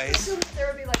I anyways, assumed there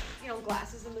would be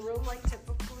glasses in the room like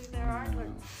typically there are.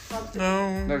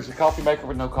 No. there's a coffee maker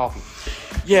with no coffee.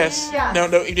 Yes. Yeah. No.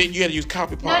 You got to use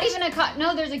coffee pots. Not even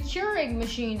no, there's a Keurig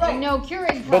machine. Right. No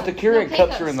Keurig. But the cups, Keurig no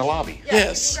cups K-cups. are in the lobby.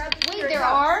 Yes. You grab the Wait, Keurig there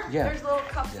cups. are? Yeah. There's little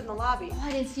cups in the lobby. Oh,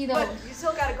 I didn't see those. But you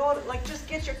still gotta go just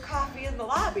get your coffee in the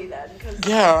lobby then, because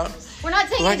Yeah. We're not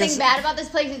saying Like I anything said- bad about this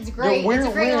place. It's great. No, It's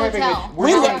a great hotel. we're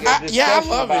We having love- a yeah, I discussion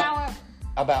love it.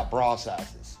 about bra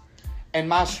sizes. And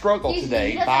my struggle He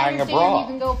today doesn't buying a understand bra. You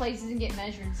can go places and get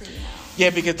measured, so you know. Yeah,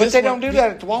 because But this they one- don't do that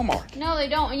at the Walmart. No, they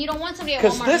don't, and you don't want somebody at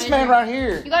Because Walmart. this man measuring. right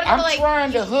here, You gotta go I'm to,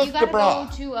 trying to you hook gotta the bra.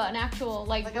 go to an actual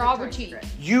Like a bra Victoria's boutique. Secret.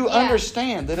 You Yeah.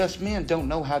 understand that us men don't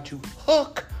know how to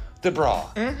hook the bra.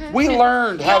 We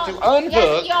learned how to Y'all- unhook.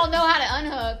 Yes, y'all know how to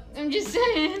unhook. I'm just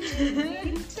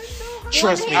saying.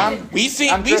 Trust me. I'm we seen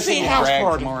dressing in house drag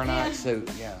party. tomorrow night, so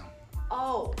yeah.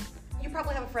 oh, you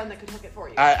probably have a friend that could hook it for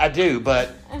you. I do,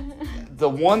 but the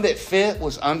one that fit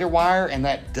was underwire, and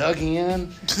that dug in,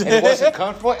 and it wasn't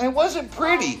comfortable, and it wasn't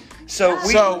pretty. So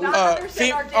we. So, not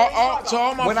understand our daily to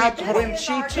all my when people, when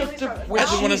she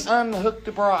unhooked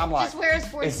the bra, I'm like, Just wear a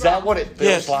sports is bra. that what it feels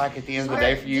Yes. like at the end of the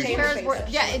day for you? Just wear a sport.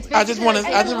 Yeah, it's I just wanna-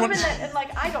 basically- I And just the want- women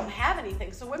that, I don't have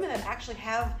anything, so women that actually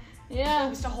have Yeah.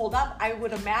 things to hold up, I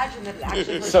would imagine that it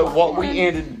actually hurts So a lot what more. we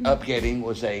ended up getting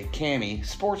was a cami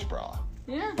sports bra,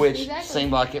 Yeah. which exactly.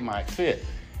 seemed like it might fit.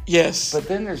 yes. But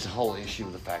then there's the whole issue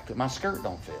with the fact that my skirt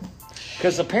don't fit.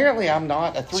 Because apparently I'm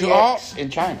not a all- 3X in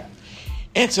China.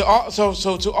 And to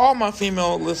all my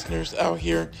female listeners out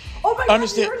here, Oh my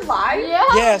understand? God, you're live? Yeah.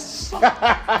 Yes. You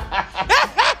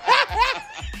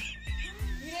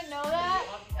didn't know that?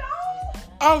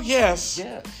 Oh yes.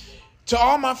 Yes. To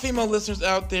all my female listeners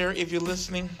out there, if you're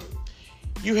listening,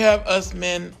 you have us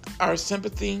men our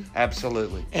sympathy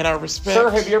Absolutely. and our respect. Sir,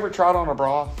 have you ever tried on a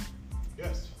bra?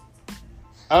 Yes.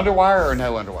 Underwire or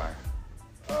no underwire?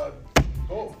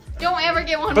 Both. Don't ever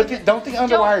get one But with don't the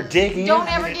underwire dig in? Don't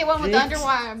ever get one with the Digs?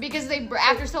 underwire because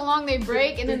after so long they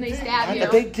break and then they stab you.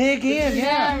 They dig in,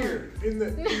 yeah. Here in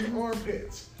the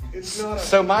armpits. It's not a.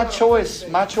 So my not a choice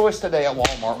thing. today at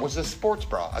Walmart was a sports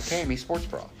bra, a cami sports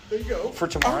bra There you go. for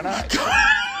tomorrow night.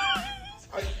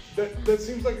 That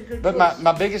seems like a good But choice.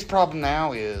 my biggest problem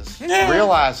now is Yeah.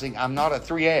 realizing I'm not a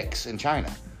 3X in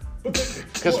China.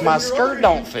 Because my and your skirt other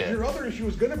don't issue- fit. Your other issue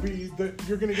is going to be that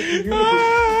you're going to get the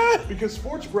unibrow. Because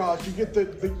sports bras, you get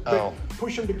the Oh.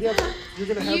 push them together. You're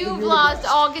going to have the You've unibrow. lost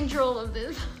all control of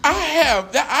this.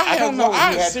 I don't know if you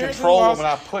had seriously control lost when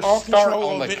I pushed all start control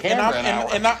on of the it, camera an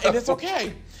hour and it's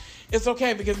okay. It's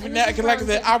okay because now, cause like I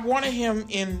said, I wanted him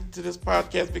into this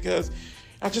podcast because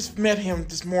I just met him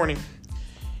this morning,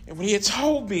 and when he had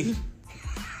told me,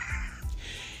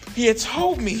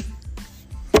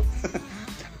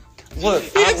 Look,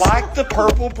 I like the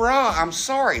purple bra. I'm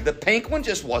sorry. The pink one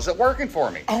just wasn't working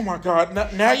for me. oh my God,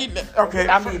 now you okay.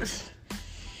 I mean,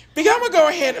 because I'm gonna go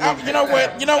ahead. You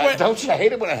know what? Don't you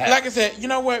hate it when it happens? Like I said, you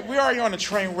know what? We already on a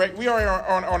train wreck. We are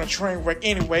on a train wreck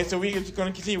anyway, so we're just going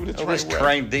to continue with the This train wreck.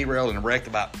 train derailed and wrecked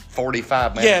about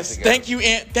 45 minutes Yes, ago. thank you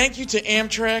to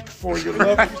Amtrak for your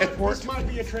love and support. This might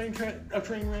be a train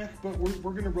wreck, but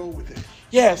we're going to roll with it.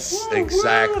 Yes,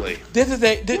 Exactly.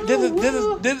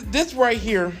 this right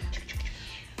here.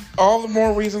 All the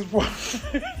more reasons why.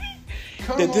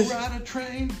 Come Did on, this- ride a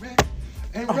train wreck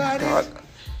and ride God. it.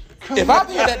 If I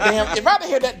had to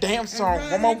hear that damn song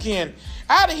one more again,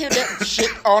 I had to hear that shit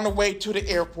on the way to the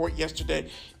airport yesterday.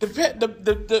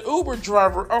 The Uber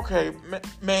driver, okay,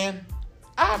 man,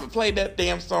 I haven't played that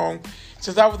damn song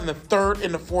since I was in the 3rd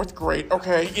and the 4th grade.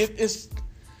 Okay, it's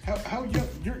How young?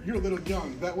 You're a little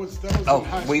young. That was in Oh,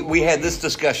 high we school. had this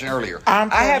discussion earlier. I'm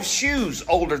I have telling- shoes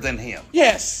older than him.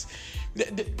 yes.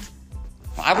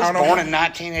 I was I don't born know. in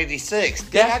 1986.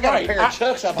 That's I got right. a pair of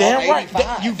Chucks I bought damn in right.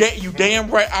 85. You damn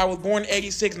right. I was born in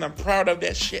 86, and I'm proud of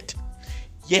that shit.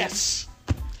 Yes.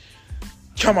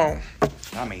 Come on.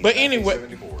 I mean, But anyway,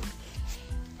 74.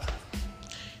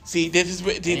 see, this is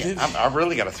what. I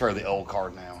really got to throw the old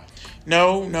card now.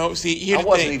 No. See, here's I the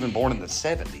wasn't thing. even born in the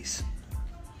 70s.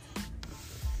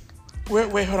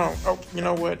 Wait, hold on. Oh, you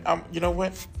know what? You know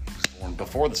what? Born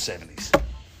before the 70s.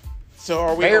 So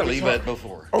are we Barely, are we but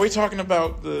before. Are we talking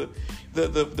about the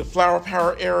flower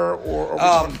power era, or are we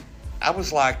talking? I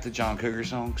was like the John Cougar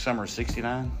song, Summer of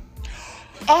 '69.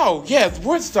 Oh yes,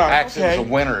 Woodstock. Actually, Okay. it was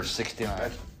the winter of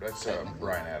 '69. That's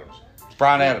Brian Adams.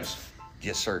 Brian Adams.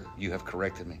 Yes, sir. You have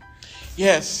corrected me.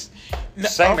 Yes. No,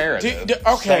 Same oh, era.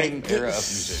 okay. Same era of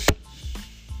musician.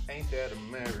 Ain't that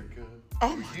America?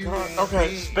 Oh my God.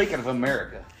 Okay. Speaking of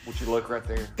America, would you look right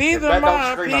there? These If are that my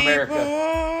don't scream people,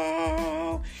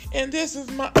 America. and this is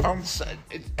my.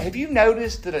 Have you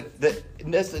noticed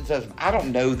I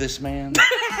don't know this man,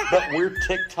 but we're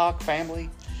TikTok family.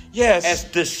 Yes. As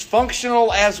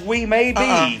dysfunctional as we may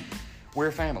be,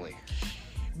 we're family.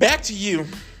 Back to you.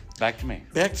 Back to me.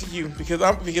 Back to you because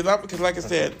like I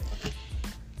said.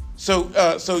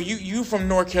 So you from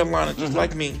North Carolina just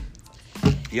like me.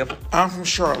 Yep. I'm from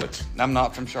Charlotte. I'm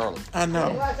not from Charlotte. I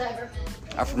know. Whatever.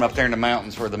 I'm from up there in the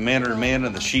mountains where the men are men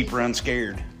and the sheep run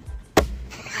scared.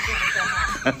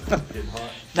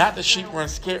 Not the sheep run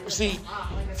scared. See,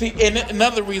 and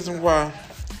another reason why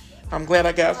I'm glad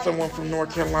I got someone from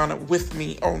North Carolina with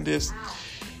me on this.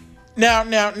 Now,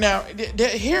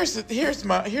 here's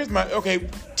my okay.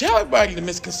 Tell everybody the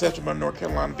misconception about North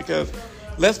Carolina because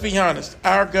let's be honest,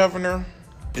 our governor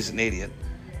is an idiot.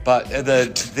 But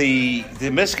the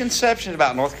misconception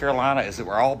about North Carolina is that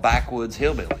we're all backwoods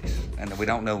hillbillies and that we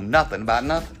don't know nothing about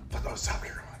nothing. But those South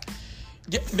Carolina.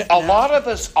 A lot of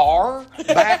us are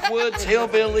backwoods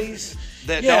hillbillies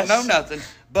that Yes. don't know nothing,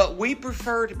 but we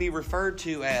prefer to be referred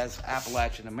to as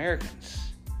Appalachian Americans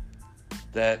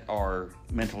that are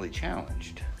mentally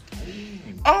challenged.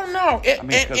 Oh no! I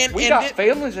mean, 'cause we got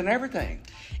families and everything.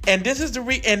 And this is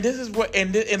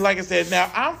and like I said, now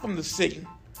I'm from the city.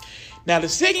 Now the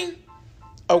city,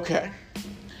 okay.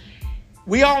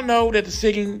 We all know that the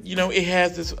city, it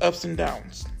has its ups and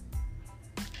downs.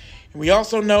 And we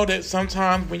also know that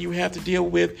sometimes when you have to deal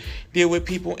with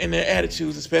people and their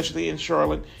attitudes, especially in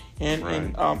Charlotte and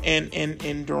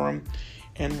in Durham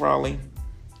and Raleigh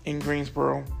and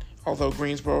Greensboro, although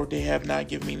Greensboro, they have not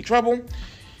given me any trouble.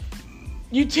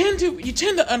 You tend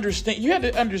to understand. You have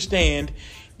to understand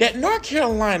that North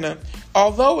Carolina,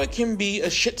 although it can be a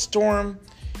shitstorm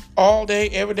all day,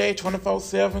 every day,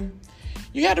 24/7,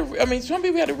 you had to. I mean, some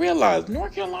people had to realize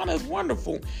North Carolina is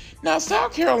wonderful. Now,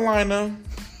 South Carolina,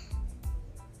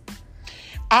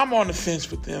 I'm on the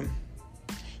fence with them.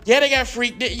 Yeah, they got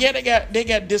free. Yeah, they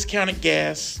got discounted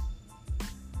gas.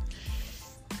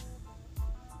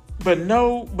 But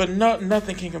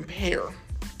nothing can compare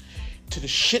to the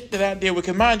shit that I did with.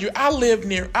 Because mind you, I live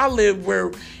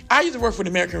where I used to work for the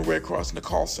American Red Cross in the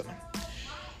call center.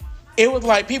 It was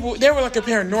like they were like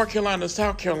comparing North Carolina to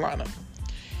South Carolina.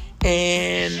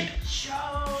 And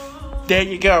there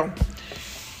you go.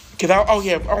 Because I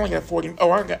only got 40.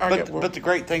 But the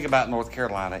great thing about North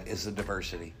Carolina is the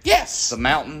diversity. Yes. The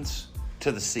mountains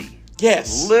to the sea.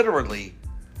 Yes. Literally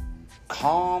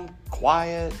calm,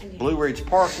 quiet, Blue Ridge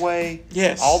Parkway.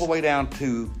 Yes. All the way down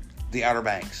to the Outer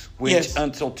Banks, which yes.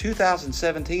 until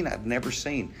 2017 I've never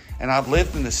seen. And I've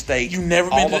lived in the state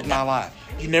all of my life.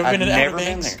 You've never been to the Outer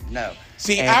Banks? I've never been there, no.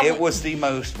 See, it was the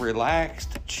most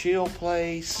relaxed, chill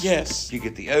place. Yes. You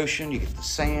get the ocean, you get the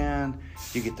sand,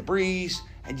 you get the breeze,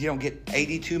 and you don't get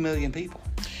 82 million people.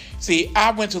 See, I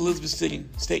went to Elizabeth City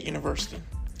State University.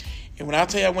 And when I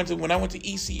tell you when I went to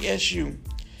ECSU,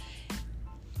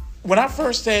 when I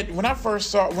first said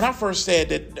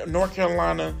that North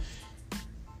Carolina,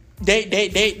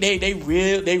 they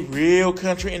real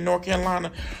country in North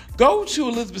Carolina. Go to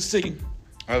Elizabeth City.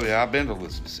 Oh yeah, I've been to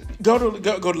Elizabeth City. Go to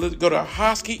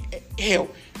Hosky. Hell,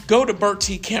 go to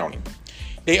Bertie County.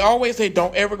 They always say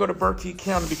don't ever go to Bertie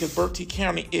County because Bertie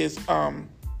County is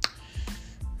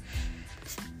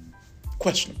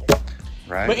questionable.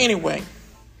 Right. But anyway,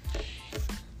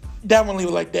 that one leave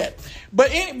it like that.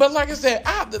 But like I said,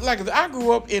 I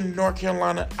grew up in North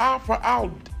Carolina. I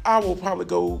will probably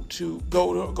go home to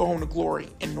glory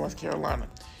in North Carolina.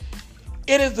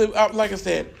 It is like I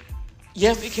said,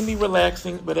 yes, it can be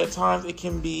relaxing, but at times it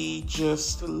can be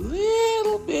just a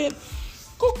little bit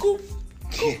cuckoo.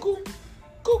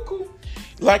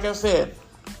 Like I said,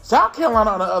 South Carolina,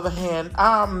 on the other hand,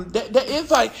 that it's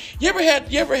like you ever had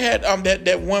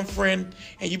that one friend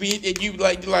and you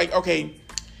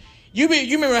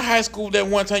remember in high school that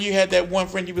one time you had that one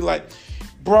friend, you be like,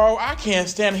 bro, I can't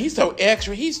stand him. He's so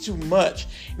extra. He's too much.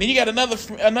 And then you got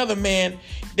another man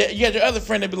that you had your other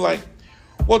friend that be like,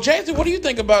 well, Jason, what do you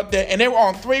think about that? And they were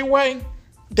on three-way.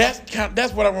 That's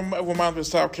what I remind me of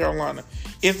South Carolina.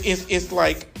 It's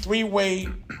like three-way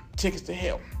tickets to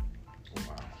hell.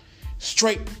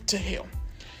 Straight to hell.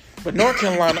 But North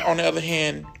Carolina, on the other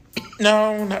hand,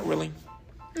 no, not really.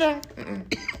 No.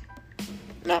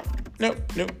 No.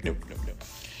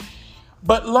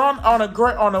 But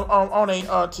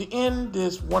to end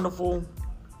this wonderful,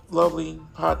 lovely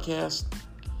podcast,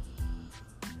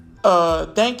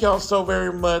 thank y'all so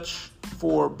very much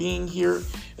for being here,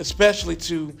 especially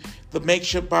to the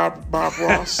makeshift Bob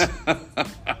Ross.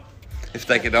 If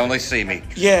they could only see me.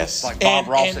 Yes. It's like Bob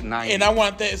Ross at 90. And I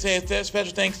want to say a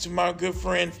special thanks to my good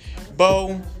friend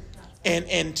Bo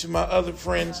and to my other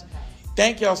friends.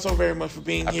 Thank y'all so very much for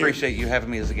being here. I appreciate you having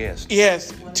me as a guest.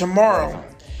 Yes. Tomorrow,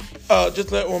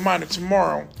 just a reminder,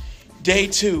 tomorrow, day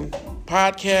 2,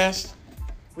 podcast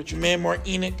with your man Mark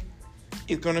Enoch.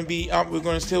 It's going to be, we're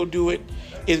going to still do it.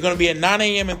 It's going to be at 9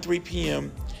 a.m. and 3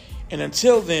 p.m. And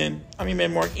until then, I'm your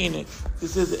man Mark Enoch.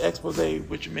 This is the Exposé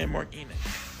with your man Mark Enoch.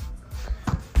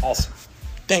 Awesome.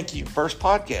 Thank you. First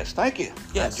podcast. Thank you.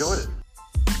 Yes. I enjoyed it.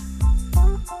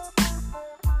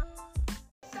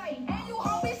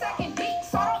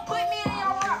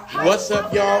 What's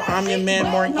up, y'all? I'm your man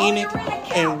Mark Enoch,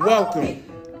 and welcome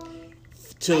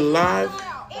to the live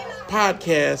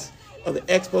podcast of the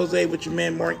Exposé with your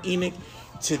man Mark Enoch.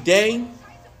 Today,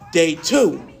 day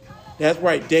 2. That's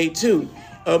right, day 2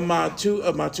 of my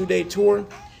 2-day tour.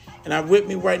 And I'm with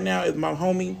me right now is my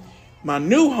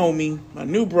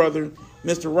new brother,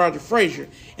 Mr. Roger Frazier.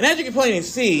 And as you can plainly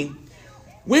see,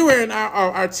 we were in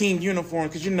our team uniform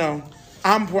because, you know,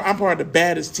 I'm part of the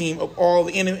baddest team of all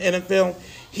the NFL.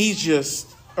 He's just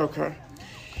okay.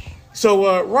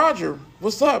 So, Roger,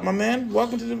 what's up, my man?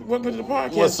 Welcome to the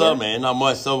podcast. What's up, man? Not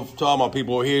much. So, to all my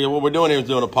people who are here, what we're doing here is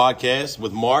doing a podcast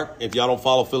with Mark. If y'all don't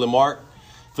follow Philly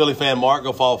fan Mark,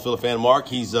 go follow Philly fan Mark.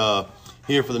 He's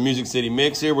here for the Music City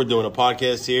Mix. Here, we're doing a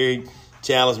podcast here. He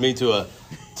challenged me to a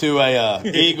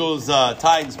Eagles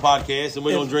Titans podcast, and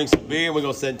we're gonna drink some beer. We're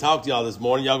gonna sit and talk to y'all this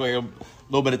morning. Y'all gonna hear a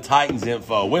little bit of Titans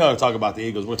info. We're gonna talk about the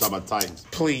Eagles. We're gonna talk about the Titans.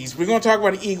 Please, we're gonna talk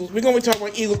about the Eagles. We're gonna be talking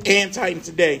about Eagles and Titans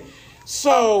today.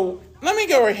 So let me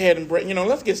go ahead and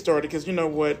let's get started because you know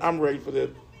what, I'm ready for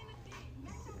this.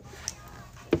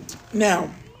 Now,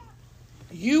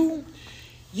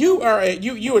 you are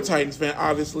you a Titans fan,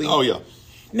 obviously. Oh yeah.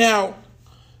 Now,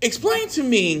 explain to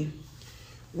me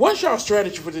what's your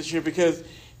strategy for this year, because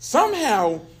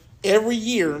somehow every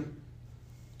year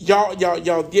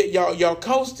y'all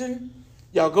coasting,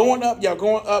 y'all going up,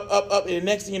 and the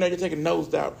next thing you know, you're taking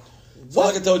nosedive. So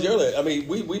like I told you earlier, I mean,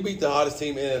 we beat the hottest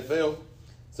team in the NFL.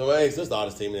 So hey, it's just the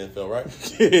hottest team in the NFL, right?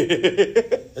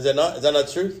 Is that not the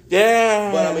truth?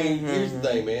 Yeah. But I mean, here's the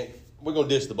thing, man. We're gonna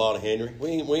dish the ball to Henry. We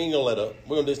ain't gonna let up.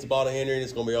 We're gonna dish the ball to Henry, and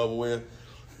it's gonna be over with.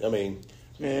 I mean,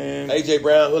 man, AJ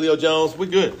Brown, Julio Jones, we're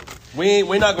good.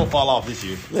 We're not gonna fall off this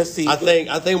year. Let's see. I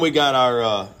think we got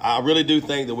our. I really do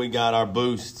think that we got our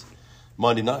boost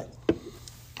Monday night.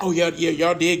 Oh yeah,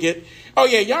 y'all did get. Oh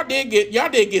yeah, y'all did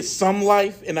get some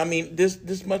life, and I mean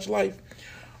this much life.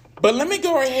 But let me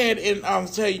go ahead and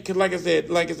tell you, because like I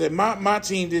said, my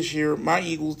team this year, my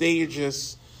Eagles, they are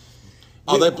just.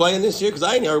 Are they playing this year? Because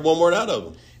I ain't heard one word out of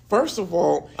them. First of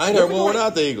all, I ain't heard one word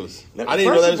out the Eagles. I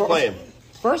didn't know they was playing.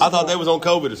 I thought they was on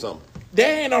COVID or something.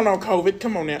 They ain't on COVID.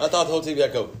 Come on now. I thought the whole team got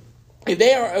COVID. If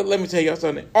they are, let me tell y'all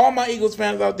something. All my Eagles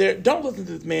fans out there, don't listen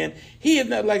to this man. He is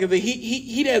not like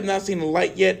he has not seen the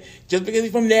light yet. Just because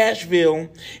he's from Nashville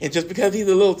and just because he's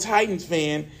a little Titans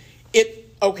fan,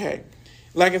 okay.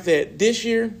 Like I said, this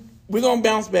year we're gonna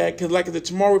bounce back because, like I said,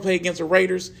 tomorrow we play against the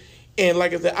Raiders, and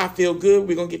like I said, I feel good.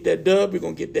 We're gonna get that dub. We're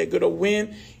gonna get that good old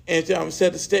win, and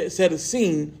set the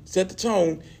scene, set the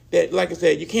tone. That, like I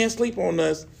said, you can't sleep on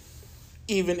us,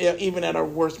 even at our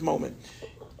worst moment.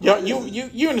 You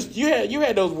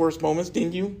had those worst moments,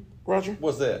 didn't you, Roger?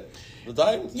 What's that? The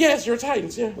Titans? Yes, your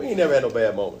Titans. Yeah. We ain't never had no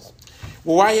bad moments.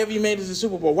 Well, why have you made it to the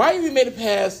Super Bowl? Why have you made it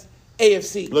past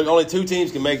AFC? Look, only 2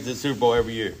 teams can make it to the Super Bowl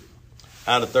every year.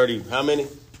 Out of 30, how many?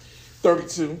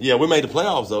 32. Yeah, we made the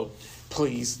playoffs, though.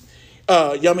 Please.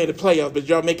 Y'all made the playoffs, but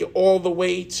y'all make it all the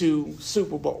way to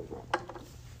Super Bowl.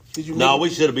 Did you? No, we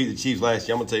should have beat the Chiefs last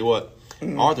year. I'm going to tell you what.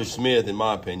 Mm-hmm. Arthur Smith, in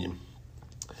my opinion,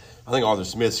 I think Arthur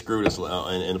Smith screwed us in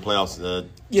the playoffs 2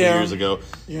 years ago.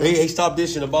 Yeah. He stopped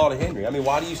dishing the ball to Henry. I mean,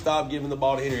 why do you stop giving the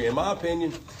ball to Henry? In my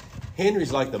opinion,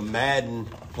 Henry's like the Madden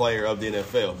player of the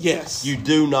NFL. Yes. You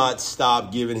do not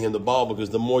stop giving him the ball because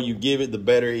the more you give it, the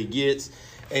better he gets.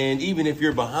 And even if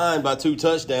you're behind by 2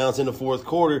 touchdowns in the fourth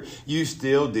quarter, you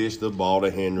still dish the ball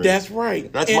to Henry. That's right.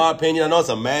 That's my opinion. I know it's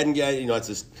a Madden guy. You know, it's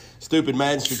a stupid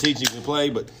Madden strategic play,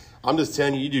 but I'm just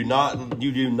telling you, you do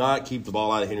not keep the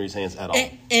ball out of Henry's hands at all.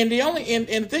 And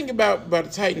the thing about the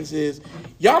Titans is,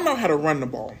 y'all know how to run the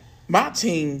ball. My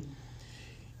team.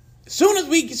 Soon as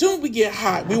we get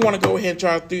hot, we want to go ahead and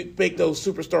try to make those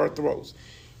superstar throws.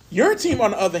 Your team,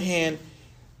 on the other hand,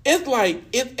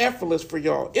 it's effortless for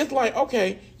y'all. It's like,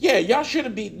 okay, yeah, y'all should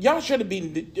have beaten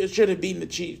the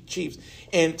Chiefs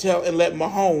and let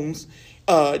Mahomes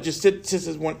just sit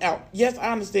this one out. Yes,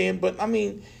 I understand, but I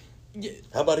mean,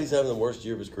 how about he's having the worst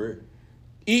year of his career?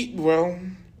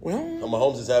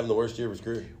 Mahomes is having the worst year of his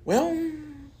career. Well,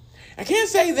 I can't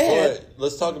say that. All right,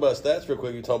 let's talk about stats real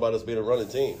quick. You're talking about us being a running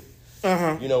team.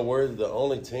 Uh-huh. You know, we're the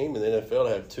only team in the NFL to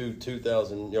have 2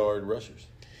 2,000-yard rushers.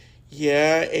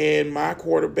 Yeah, and my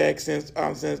quarterback since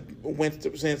bouncing from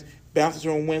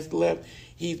Wentz left,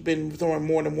 he's been throwing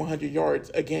more than 100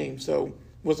 yards a game. So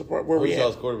what's the part where we at? Who's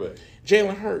y'all's quarterback?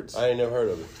 Jalen Hurts. I ain't never heard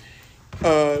of him.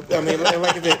 I mean,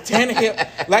 like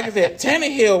I said,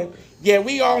 Tannehill. Yeah,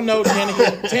 we all know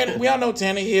Tannehill. We all know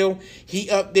Tannehill.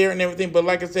 He up there and everything. But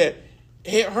like I said,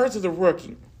 Hurts is a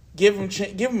rookie. Give him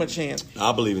a chance.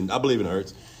 I believe in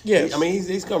Hurts. Yes. I mean,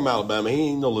 he's come from Alabama.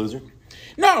 He ain't no loser.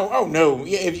 No, no.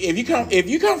 Yeah, if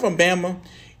you come from Bama,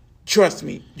 trust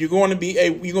me, you're going to be a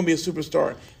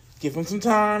superstar. Give him some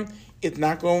time. It's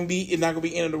not going to be end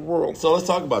of the world. So let's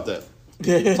talk about that.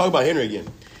 Talk about Henry again.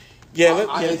 Yeah,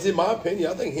 it's in my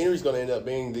opinion. I think Henry's going to end up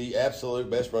being the absolute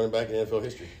best running back in NFL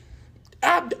history.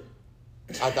 I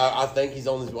think he's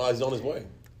on his way.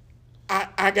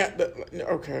 I got the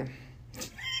okay.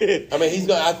 I mean, he's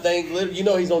going. I think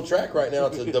he's on track right now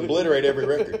to obliterate every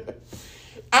record.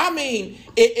 I mean,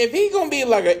 if he's gonna be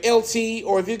like a LT,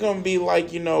 or if he's gonna be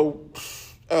like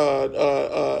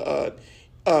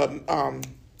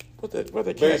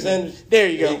Barry Sanders. There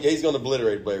you go. He's gonna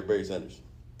obliterate Barry Sanders.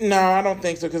 No, I don't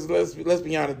think so. Because let's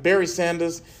be honest, Barry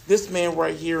Sanders, this man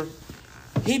right here,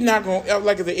 he's not gonna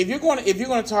like I said. If you're going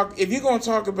to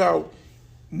talk about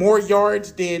more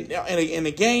yards than in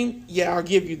a game, yeah, I'll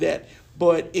give you that.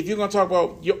 But if you're going to talk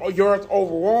about yards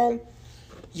overall,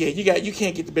 yeah, you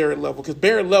can't get to Barry level because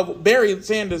Barry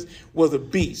Sanders was a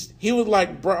beast. He was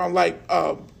like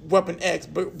Weapon X,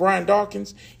 Brian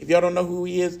Dawkins. If y'all don't know who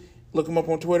he is, look him up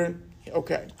on Twitter.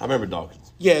 Okay, I remember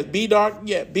Dawkins. Yeah, B-Dawk.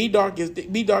 Yeah, B-Dawk is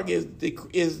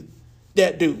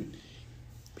that dude.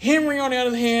 Henry, on the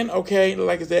other hand, okay,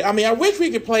 like I said, I mean, I wish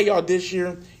we could play y'all this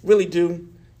year. Really do.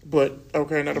 But,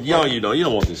 okay, another You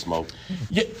don't want this smoke.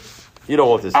 Yeah. You don't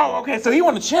want this smoke. Oh, okay, so you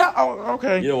want to chat? Oh,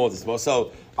 okay. You don't want this smoke.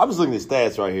 So, I'm just looking at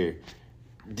stats right here.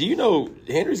 Do you know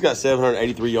Henry's got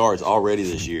 783 yards already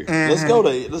this year?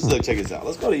 Mm-hmm. Let's check this out.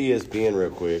 Let's go to ESPN real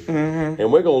quick.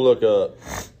 And we're going to look up,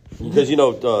 because,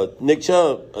 Nick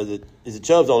Chubb, is it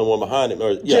Chubb's the only one behind him?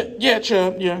 Or, yeah,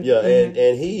 Chubb, yeah. Yeah,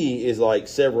 and he is like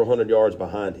several hundred yards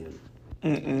behind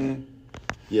him.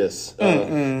 Yes. We're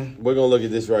going to look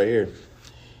at this right here.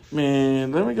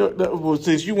 Man, let me go. Well,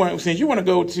 since you want to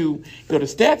go to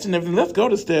stats and everything, let's go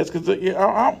to stats because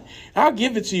I'll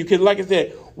give it to you. Because like I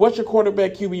said, what's your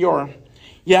quarterback QBR?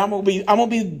 Yeah, I'm gonna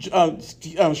be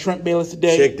Shrimp Bayless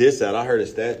today. Check this out. I heard a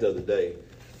stat the other day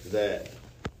that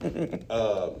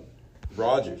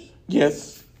Rodgers,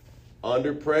 yes,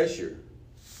 under pressure.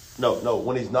 No,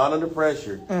 when he's not under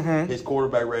pressure, his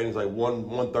quarterback rating is like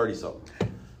 130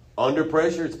 something. Under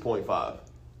pressure, it's 0.5.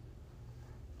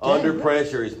 Under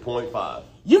pressure is 0.5.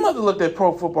 You must have looked at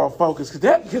Pro Football Focus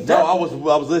because No, I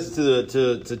was listening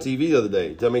to TV the other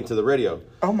day. To the radio.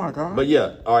 Oh my God. But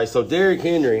yeah, all right. So Derrick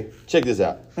Henry, check this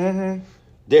out.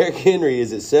 Derrick Henry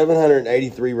is at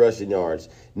 783 rushing yards.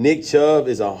 Nick Chubb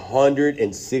is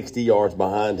 160 yards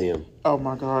behind him. Oh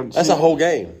my God. That's a whole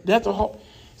game. That's a whole.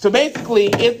 So basically,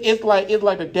 it's like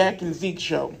a Dak and Zeke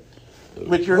show.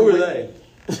 Who are they?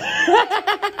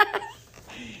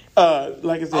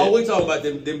 Like I said, we talking about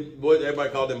them boys. Everybody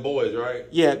call them boys, right?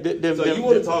 Yeah. So you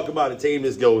want to talk about a team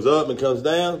that goes up and comes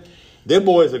down? Them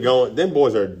boys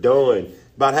are done.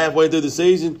 About halfway through the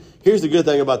season. Here's the good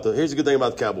thing about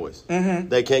the Cowboys.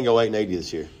 They can't go 8-80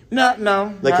 this year.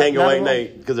 No. They can't go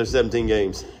 8-8 because there's 17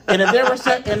 games. And if they were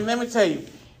and let me tell you,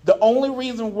 the only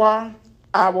reason why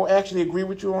I will actually agree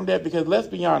with you on that, because let's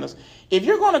be honest, if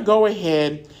you're going to go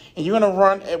ahead and you're going to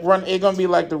run, it's going to be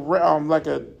like like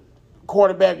a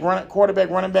quarterback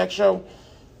running back show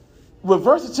with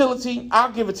versatility.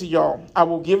 I'll give it to y'all. I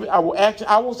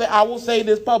will say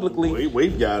this publicly.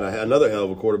 We've got another hell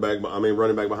of a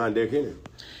running back behind Derrick Henry.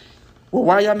 Well,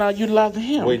 why y'all not utilizing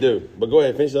him? We do, but go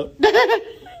ahead, finish up.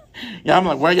 Yeah, I'm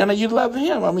like, why y'all not utilizing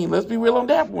him? I mean, let's be real on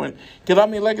that one. Because I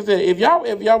mean, like I said, if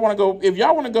y'all want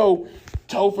to go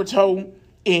toe for toe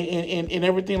and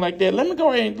everything like that, let me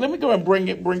go ahead and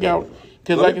bring out.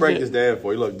 Let me break this down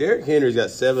for you. Look, Derrick Henry's got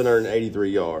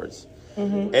 783 yards.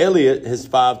 Elliott has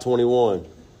 521.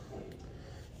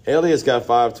 Elliott's got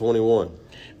 521.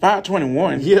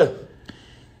 521. Yeah.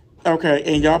 Okay,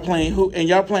 and y'all playing who? And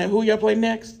y'all play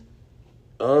next?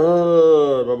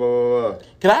 Blah.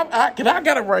 Cause I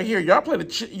got it right here. Y'all play the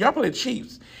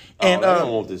Chiefs. And they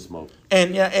don't want this smoke.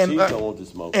 And Chiefs don't want this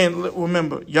smoke. And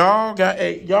remember, y'all got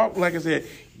a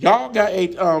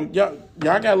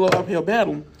little uphill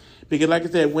battle. Because, like I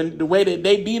said, when the way that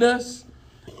they beat us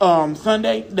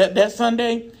Sunday, that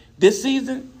Sunday this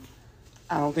season,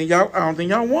 I don't think y'all want it.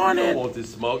 You don't want this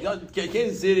smoke. Y'all,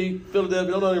 Kansas City,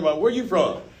 Philadelphia, don't know anybody. Where you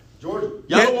from? Georgia.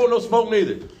 Y'all don't want no smoke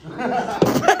neither.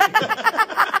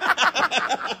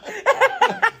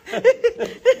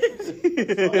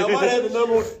 Y'all might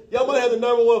have the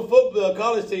number one football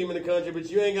college team in the country, but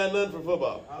you ain't got nothing for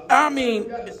football. I mean, We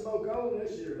got the smoke on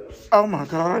this year, though. oh my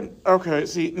God. Okay,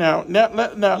 see now.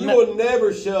 You will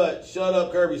never shut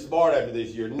up Kirby Smart after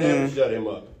this year. Never shut him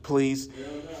up. Please.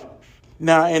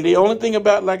 Now, and the only thing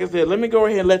about, like I said, let me go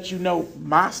ahead and let you know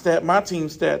my team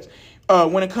stats.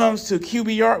 When it comes to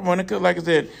QBR, when it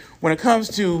comes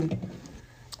to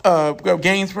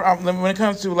gains per, when it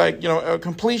comes to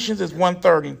completions, it's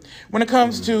 130. When it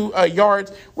comes to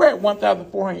yards, we're at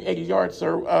 1,480 yards,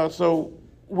 sir. So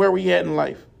where we at in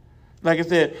life? Like I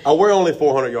said, we're only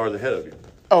 400 yards ahead of you.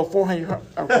 Oh, 400. Okay,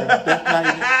 that's not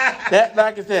even, that.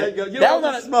 Like I said, you don't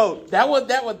want this smoke. That was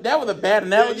a bad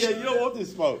analogy. Yeah, you don't want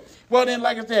this smoke. Well, then,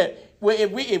 like I said,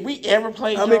 if we ever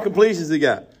played, how many completions he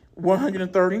got?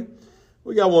 130.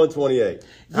 We got 128.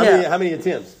 How many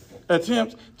attempts?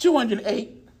 Attempts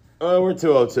 208. We're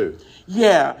 202.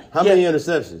 Yeah. How many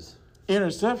interceptions?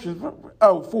 Interceptions?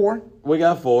 Oh, 4. We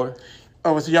got 4.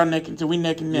 Oh, so y'all necking? So we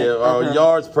necking neck? Yeah. Okay.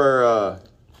 Yards per.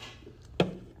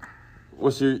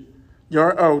 What's your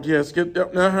yard? Oh, yes. Good.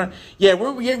 Yeah,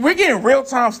 we're getting real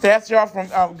time stats, y'all, from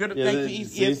good. Yeah,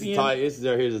 thanks to ESPN.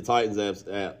 Here's the Titans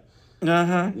app.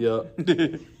 Yeah.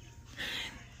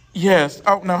 Yes.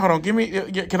 Oh no, hold on. Give me.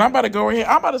 Can I about to go ahead?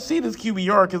 I'm about to see this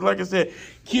QBR because, like I said,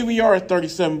 QBR is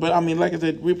 37. But I mean, like I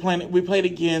said, we played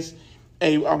against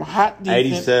a hot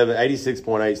defense. 86.8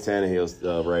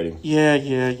 Tannehill's rating. Yeah.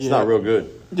 It's not real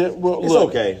good. Yeah, well, it's look,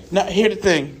 okay. Now, here's the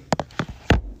thing.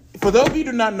 For those of you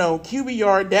who do not know,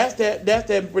 QBR, that's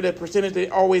that percentage they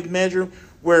always measure,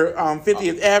 where 50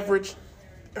 is average,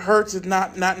 Hurts is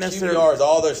not necessarily. QBR is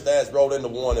all their stats rolled into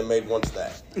one and made one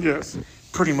stat. Yes,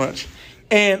 pretty much.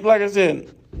 And like I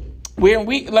said, when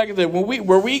we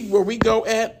where we go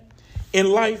at in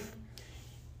life,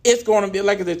 it's going to be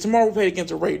like I said. Tomorrow we play against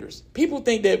the Raiders. People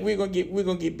think that we're gonna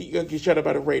get shut up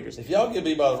by the Raiders. If y'all get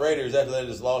beat by the Raiders after they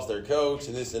just lost their coach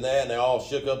and this and that, and they all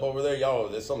shook up over there, y'all,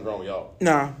 there's something wrong with y'all.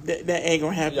 Nah, that ain't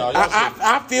gonna happen. Y'all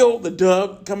I feel the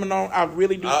dub coming on. I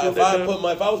really do feel that dub.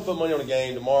 If I was putting money on the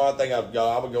game tomorrow, I think I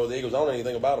would go with the Eagles. I don't know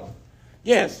anything about them.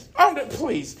 Yes,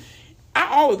 please.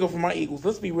 I always go for my Eagles.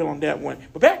 Let's be real on that one.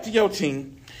 But back to your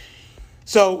team.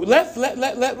 So let's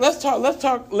talk.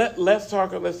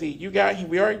 Let's see.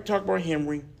 We already talked about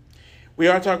Henry. We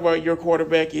already talked about your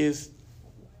quarterback is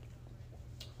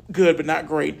good but not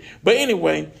great. But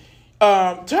anyway,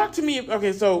 talk to me.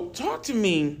 Okay, so talk to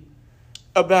me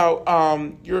about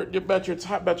your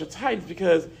Titans,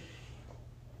 because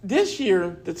this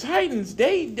year the Titans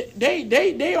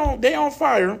they on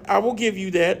fire. I will give you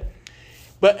that.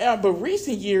 But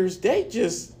recent years they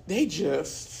just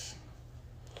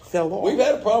fell off. We've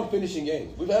had a problem finishing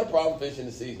games. We've had a problem finishing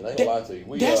the season. I ain't gonna lie to you.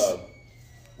 We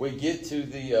get to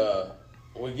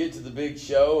the big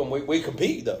show and we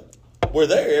compete though. We're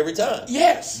there every time.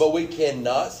 Yes. But we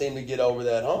cannot seem to get over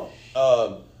that hump.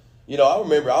 I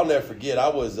remember, I'll never forget, I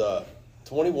was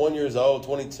 21 years old,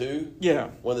 22. Yeah.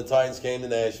 When the Titans came to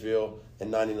Nashville in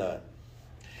 99.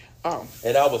 Oh.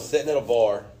 And I was sitting at a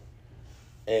bar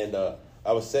and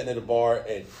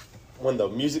when the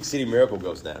Music City Miracle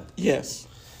goes down. Yes.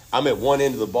 I'm at one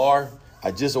end of the bar.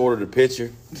 I just ordered a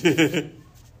pitcher.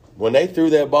 When they threw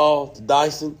that ball to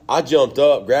Dyson, I jumped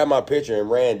up, grabbed my pitcher,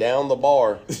 and ran down the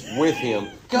bar with him.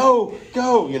 Go,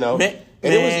 you know.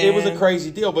 It was a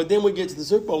crazy deal. But then we get to the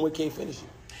Super Bowl and we can't finish it.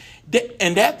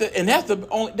 That's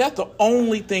the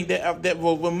only thing that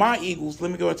with my Eagles.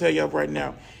 Let me go and tell y'all right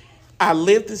now. I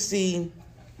live to see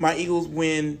my Eagles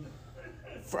win.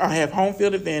 I have home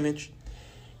field advantage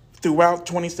throughout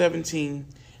 2017.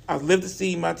 I live to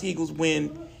see my Eagles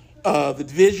win the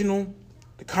divisional,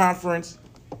 the conference,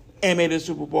 and made it to the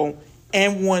Super Bowl,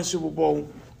 and won Super Bowl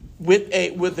with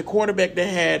the quarterback that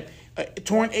had a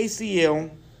torn ACL,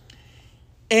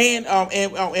 and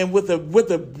with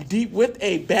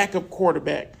a backup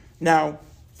quarterback. Now,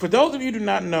 for those of you who do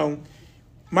not know,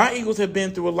 my Eagles have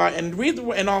been through a lot, and the reason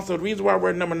why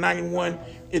we're number 91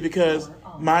 is because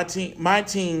the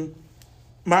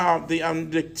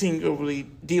team of the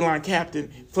D-line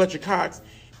captain, Fletcher Cox,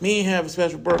 me and him have a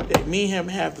special birthday. Me and him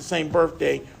have the same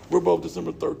birthday. We're both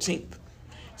December 13th.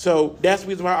 So that's the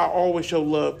reason why I always show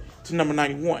love to number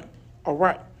 91. All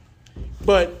right.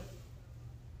 But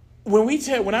when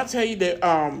I tell you that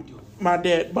my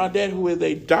dad, who is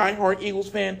a diehard Eagles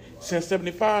fan since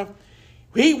 75,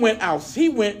 he went out.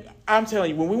 I'm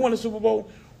telling you, when we won the Super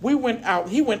Bowl, he went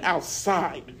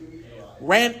outside,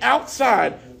 ran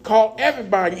outside, called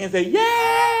everybody and said,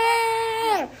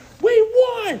 "Yeah, we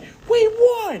won.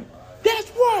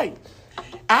 That's right."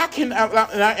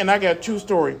 I got a true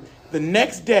story. The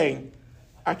next day,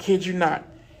 I kid you not,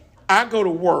 I go to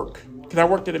work because I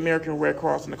worked at American Red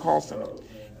Cross in the call center.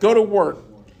 Go to work.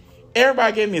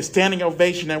 Everybody gave me a standing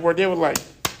ovation at work. They were like,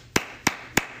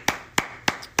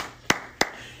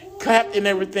 clapped and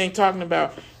everything, talking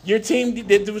about your team.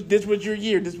 This was your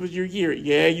year. This was your year.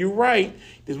 Yeah, you're right.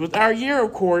 This was our year,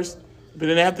 of course. But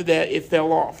then after that, it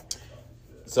fell off.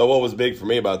 So what was big for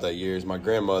me about that year is my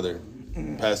grandmother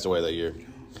passed away that year.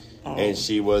 Oh. And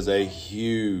she was a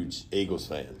huge Eagles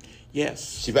fan.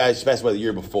 Yes. She passed away the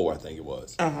year before, I think it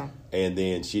was. Uh-huh. And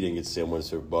then she didn't get to see him win the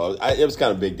Super Bowl. It was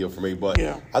kind of a big deal for me, but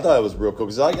yeah. I thought it was real cool.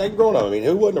 Because growing up,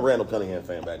 who wasn't a Randall Cunningham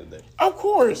fan back in the day? Of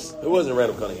course. Who wasn't a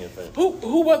Randall Cunningham fan?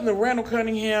 Who wasn't a Randall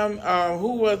Cunningham?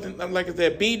 Who wasn't, like I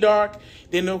said, B-Dog.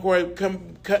 Then, of course,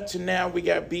 cut to now, we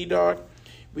got B-Dog.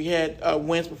 We had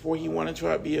Wentz before he wanted to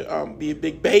try to be a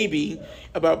big baby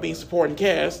about being supporting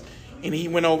cast. And he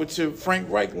went over to Frank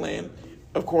Reichland.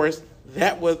 Of course,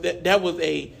 that was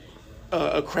a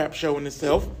crap show in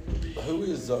itself.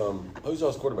 Who's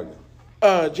y'all's quarterback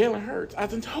now? Jalen Hurts. I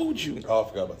done told you. Oh, I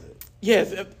forgot about that.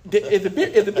 Yes. Is the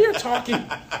beer talking?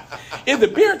 Is the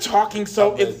beer talking?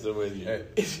 So it's with you.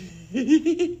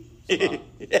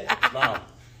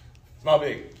 Small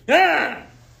big. Yeah.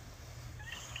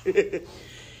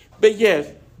 But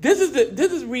yes, this is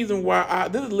the reason why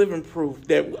this is living proof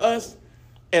that us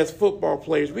as football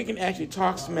players, we can actually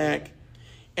talk smack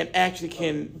and actually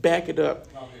can back it up.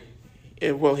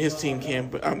 Well, his team can,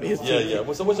 but his team. Yeah.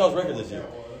 So what's y'all's record this year?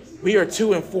 We are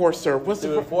 2-4, sir. What's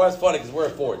 2-4? That's funny because we're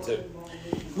at 4-2.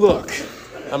 Look,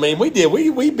 I mean, we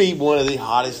beat one of the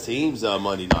hottest teams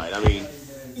Monday night. I mean,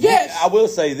 yes. I will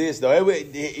say this though,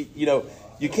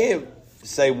 you can't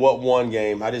say what one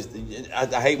game. I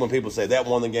hate when people say that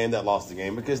won the game, that lost the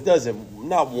game, because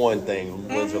not one thing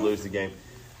wins or lose the game.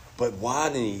 But why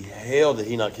in the hell did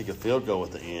he not kick a field goal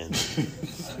at the end?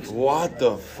 What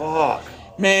the fuck?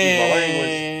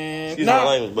 Man. Excuse my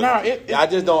language. But I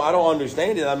don't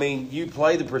understand it. I mean, you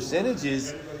play the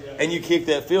percentages and you kick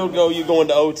that field goal, you go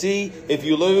into OT. If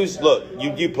you lose, look,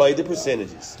 you play the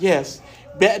percentages. Yes.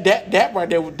 That right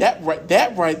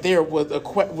there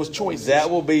was choices. That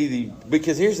will be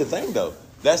because here's the thing though.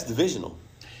 That's divisional.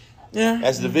 Yeah.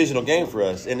 That's a divisional game for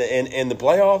us. In the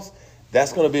playoffs,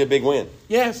 that's going to be a big win.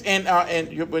 Yes,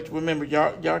 but remember,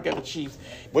 y'all got the Chiefs.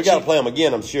 We got to play them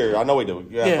again, I'm sure. I know we do.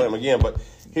 We got to play them again, but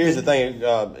here's the thing.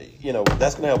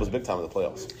 That's going to help us big time in the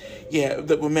playoffs. Yeah,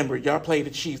 remember, y'all play the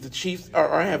Chiefs. The Chiefs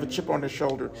are have a chip on their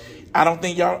shoulder. I don't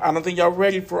think y'all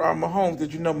ready for Mahomes.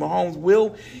 Did you know Mahomes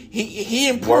will? He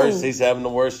improved. He's having the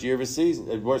worst year of his season.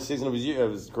 The worst season of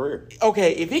his career.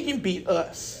 Okay, if he can beat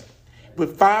us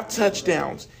with 5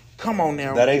 touchdowns, come on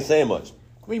now. That ain't saying much.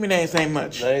 What do you mean that ain't saying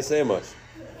much? That ain't saying much.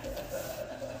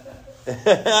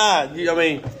 I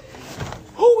mean,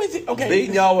 who is it? Okay,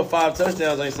 beating y'all with 5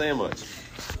 touchdowns ain't saying much.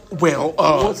 Well,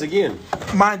 once again,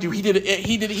 mind you, he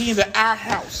into our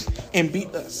house and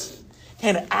beat us.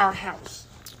 Came to our house.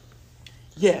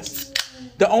 Yes.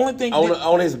 The only thing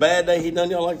on his bad day, he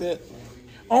done y'all like that.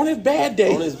 On his bad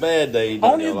day. On his bad day, he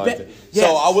done y'all like that. Yes.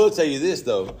 So I will tell you this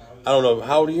though. I don't know,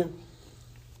 how old are you?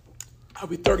 I'll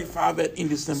be 35 in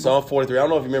December. So I'm 43. I don't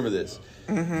know if you remember this.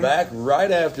 Mm-hmm. Back right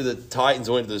after the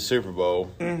Titans went to the Super Bowl,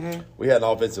 we had an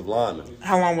offensive lineman.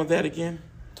 How long was that again?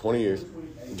 20 years.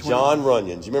 John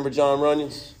Runyons. You remember John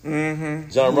Runyons?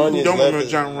 Mm-hmm. John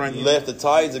Runyons left the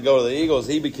Titans to go to the Eagles.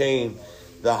 He became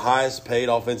the highest paid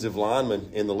offensive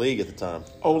lineman in the league at the time.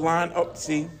 O-line. Oh,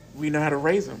 see, we know how to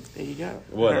raise them. There you go.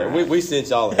 Whatever. Right. We sent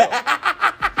y'all the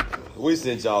help. We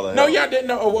sent y'all the help. No, y'all didn't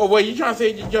know. Oh, well, you trying to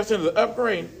say you just sent an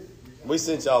upgrade? We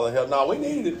sent y'all the help. No, we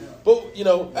needed it. But,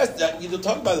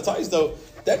 talking about the Titans, though,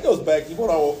 that goes back to what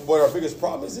our biggest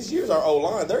problem is this year is our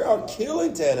O-line. They're out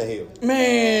killing Tannehill.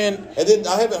 Man. And then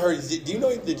I haven't heard, did you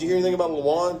hear anything about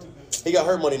LaJuan? He got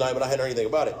hurt Monday night, but I hadn't heard anything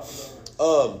about it.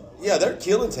 Yeah, they're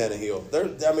killing Tannehill.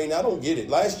 I don't get it.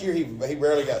 Last year, he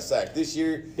rarely got sacked. This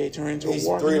year, they turn into he's a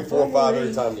walk-in 3 and 4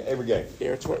 and 5 every game.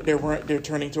 They're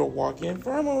turning to a walk-in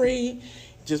infirmary.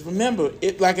 Just remember,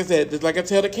 like I said, just like I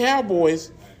tell the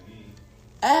Cowboys,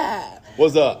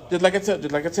 what's up? Just like I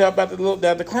tell about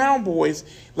the Clown Boys.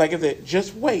 Like I said,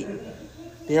 just wait.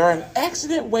 There are an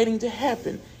accident waiting to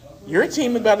happen. Your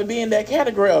team is about to be in that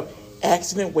category of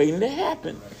accident waiting to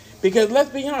happen. Because let's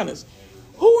be honest,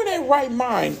 who in their right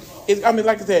mind is? I mean,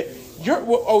 like I said,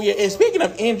 and speaking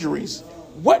of injuries,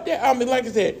 like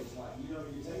I said,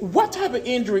 what type of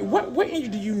injury? What injury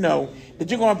do you know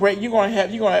that you're going to break? You're going to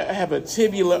have a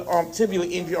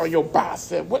tibular injury on your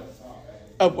bicep. What?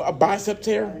 A bicep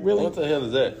tear, really? What the hell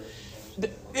is that?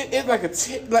 It's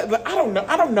like I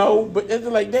don't know, but it's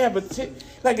like they have a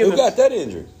like. Who got that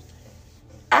injury?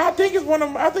 I think it's one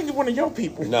of your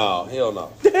people. No, hell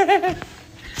no.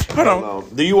 Hold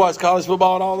on. Do you watch college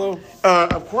football at all, though?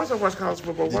 Of course I watch college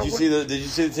football. Did you see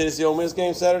the Tennessee Ole Miss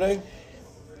game Saturday?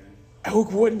 Who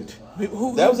wouldn't?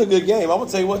 That was a good game. I'm gonna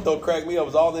tell you what though, cracked me up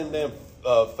was all them damn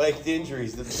faked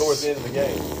injuries towards the end of the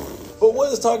game. But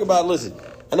let's talk about. Listen,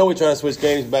 I know we're trying to switch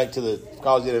games back to the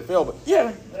college NFL, but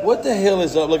yeah, what the hell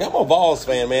is up? Look, I'm a Vols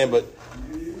fan, man, but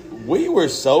we were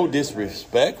so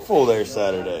disrespectful there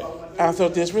Saturday. I'm so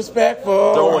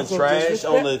disrespectful. Throwing trash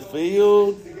on the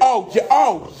field. Oh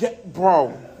yeah, bro.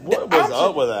 What was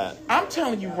up with that? I'm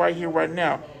telling you right here, right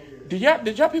now. Did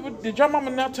y'all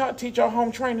mama not teach y'all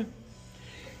home training?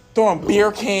 Throwing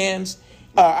beer cans.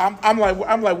 I'm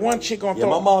like one chick on. Yeah,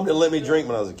 my mom didn't let me drink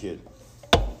when I was a kid,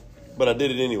 but I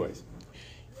did it anyways.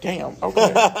 Damn.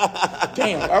 Okay.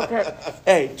 Damn. Okay.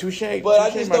 Hey, touche. But I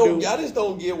just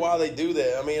don't get why they do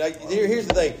that. I mean, here's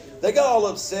the thing. They got all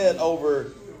upset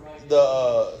over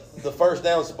the first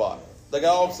down spot. They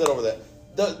got all upset over that.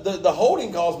 The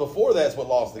holding calls before that's what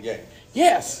lost the game.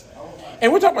 Yes.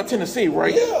 And we're talking about Tennessee,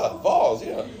 right? Yeah, Vols,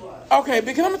 yeah. Okay,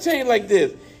 because I'm going to tell you like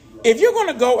this. If you're going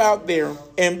to go out there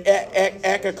and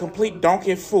act a complete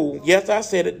donkey fool, yes, I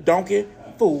said it, donkey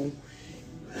fool,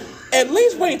 at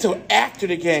least wait until after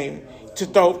the game to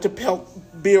pelt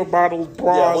beer bottles,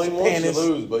 bras, panties. Once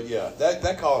you lose, but yeah,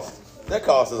 that costs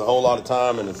us a whole lot of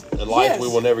time and a life we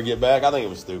will never get back. I think it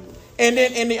was stupid. And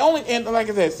like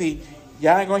I said, see,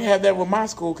 y'all ain't gonna have that with my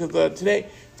school because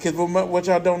what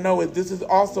y'all don't know is this is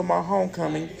also my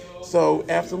homecoming. So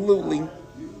absolutely.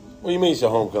 What do you mean it's your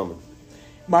homecoming?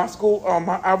 My school,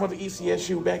 I went to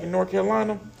ECSU back in North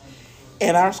Carolina,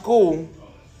 and our school,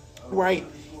 right,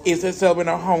 is to celebrate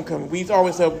our homecoming. We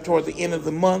always celebrate towards the end of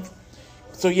the month.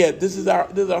 So yeah, this is our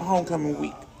homecoming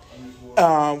week.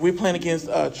 We're playing against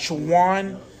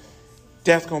Chowan.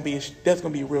 That's gonna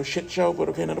be a real shit show. But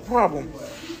okay, not a problem.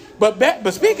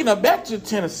 But speaking of back to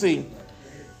Tennessee,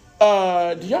 do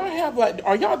y'all have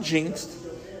are y'all jinxed?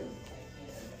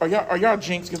 Are y'all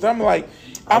jinxed? Because I'm gonna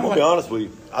be honest with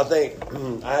you. I think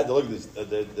I had to look at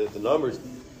the numbers.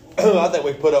 I think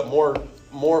we put up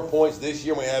more points this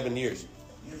year than we have in years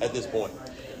at this point.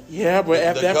 Yeah,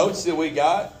 but the coach that we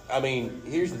got. I mean,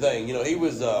 here's the thing. You know, he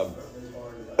was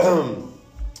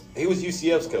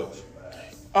UCF's coach.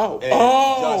 And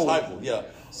Josh Heupel, yeah.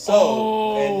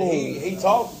 So and he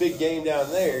talked big game down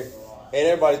there, and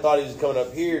everybody thought he was coming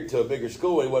up here to a bigger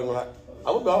school, and he wasn't going to.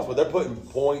 I'm gonna be honest with you, they're putting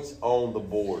points on the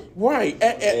board. Right.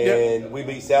 And we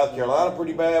beat South Carolina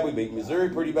pretty bad. We beat Missouri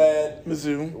pretty bad.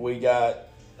 Mizzou. We got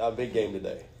a big game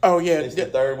today. Oh, yeah. It's the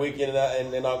third weekend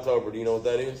in October. Do you know what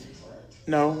that is?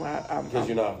 No. Because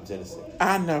you're not from Tennessee.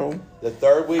 I know. The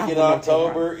third week in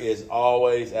October is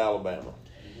always Alabama.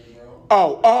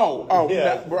 Oh.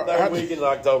 Yeah, third week in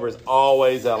October is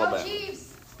always Alabama. Go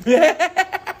Chiefs.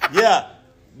 Yeah.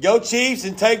 Go Chiefs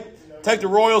and take the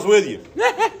Royals with you.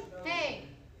 Hey.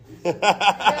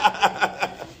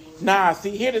 Nah,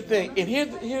 see, here's the thing. And here's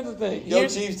the thing. Go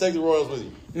Chiefs, take the Royals with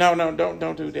you. No,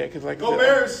 don't do that. Cause Go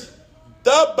Bears.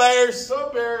 The Bears. The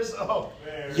Bears. Oh,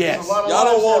 Bears. Yes. Y'all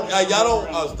don't want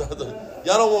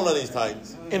none of these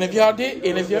Titans. And if y'all did,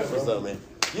 What's up, man?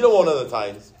 You don't want none of the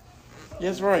Titans.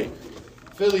 That's right.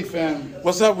 Philly fan.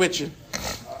 What's up with you?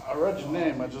 I read your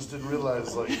name. I just didn't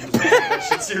realize you was taking that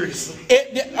shit seriously.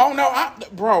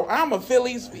 I'm a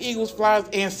Phillies, Eagles, Flyers,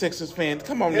 and Sixers fan.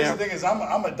 Come on Here's now. the thing is, I'm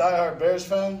a diehard Bears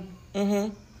fan.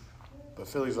 Mm-hmm. But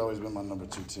Philly's always been my number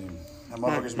 2 team. And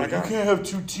motherfuckers My be like, God. you can't have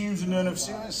 2 teams in the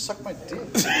NFC. Man, suck my dick.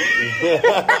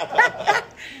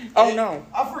 No.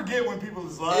 I forget when people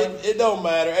is lying. It don't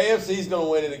matter. AFC's gonna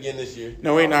win it again this year.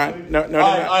 No, we're not. No, All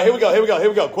right, here we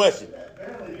go. Question: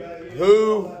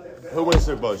 Who wins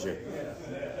Super Bowl this year?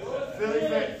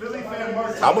 Philly fan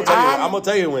Mark. I'm gonna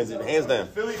tell you who wins it, hands down.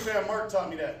 Philly fan Mark taught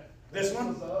me that. This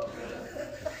one.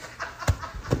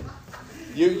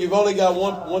 You've only got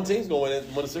one team's gonna win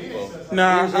the Super Bowl.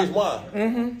 Nah. Here's why.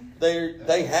 Mm-hmm.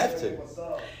 They have to.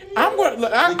 I'm going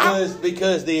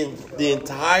because the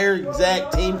entire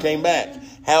exact team came back.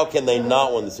 How can they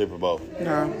not win the Super Bowl?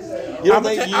 No. You don't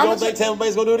think Tampa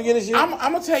Bay's gonna do it again this year? I'm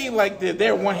gonna tell you like this.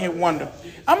 They're one hit wonder.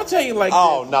 I'm gonna tell you like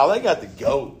Oh this. no, they got the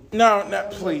GOAT. No,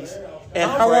 please. And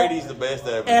Tom Brady's the best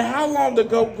ever. And how long the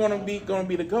GOAT gonna be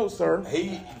the GOAT, sir?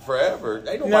 He forever.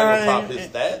 Ain't nobody gonna top his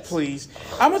stats. Please.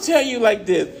 I'm gonna tell you like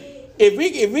this. If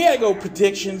we had to go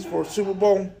predictions for Super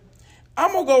Bowl,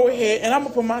 I'm gonna go ahead and I'm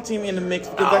gonna put my team in the mix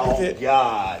because like I said,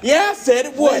 God. Yeah, I said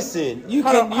it was. Listen,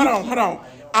 hold on.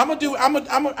 I'm gonna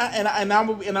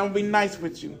be nice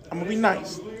with you. I'm gonna be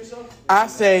nice. I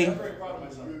say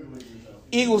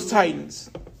Eagles Titans.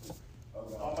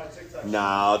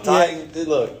 No, Titans. Yeah.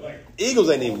 Look, Eagles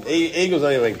ain't even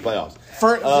making playoffs.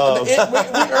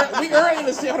 We early in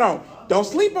the season. Hold on. Don't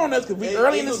sleep on us because we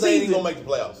early in the season. Ain't even gonna make the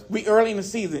playoffs. We early in the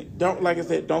season.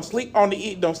 Don't sleep on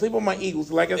my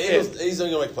Eagles. Like I said, Eagles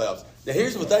ain't gonna make the playoffs. Now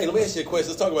here's the thing. Let me ask you a question.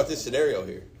 Let's talk about this scenario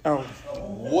here. Oh,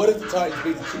 what if the Titans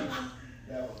beat the Chiefs?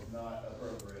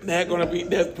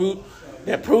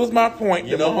 That proves my point.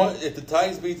 You know what? If the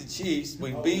Titans beat the Chiefs,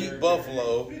 we beat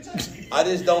Buffalo. I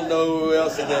just don't know who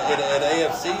else in the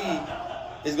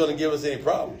AFC is going to give us any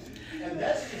problems.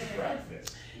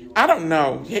 I don't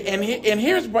know, and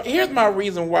here's my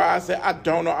reason why I said I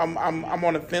don't know. I'm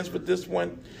on the fence with this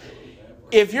one.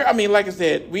 Like I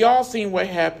said, we all seen what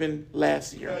happened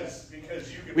last year.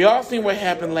 We all seen what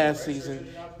happened last season.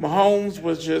 Mahomes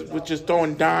was just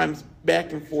throwing dimes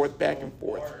back and forth.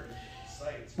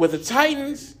 With the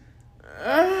Titans,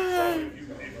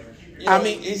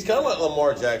 he's kind of like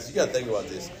Lamar Jackson. You got to think about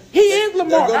this. He is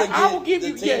Lamar. I will give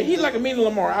you. Yeah, he's like a mini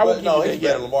Lamar. I will give you that. He's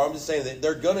better than Lamar. I'm just saying that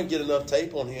they're going to get enough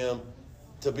tape on him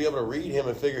to be able to read him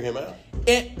and figure him out.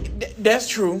 And that's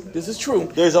true. This is true.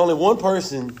 There's only one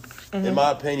person, in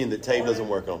my opinion, that tape doesn't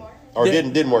work on, or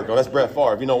didn't work on. That's Brett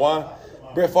Favre. You know why?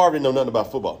 Brett Favre didn't know nothing about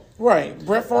football. Right.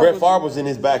 Brett Favre was in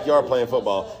his backyard playing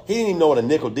football. He didn't even know what a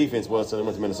nickel defense was until he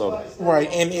went to Minnesota. Right.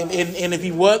 And if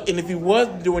he was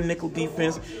doing nickel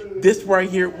defense, this right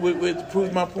here would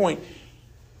prove my point.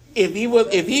 If he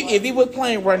was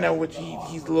playing right now, which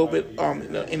he's a little bit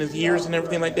in his years and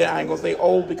everything like that, I ain't gonna say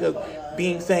old because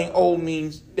saying old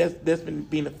means that's been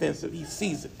being offensive. He's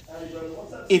seasoned.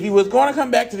 If he was going to come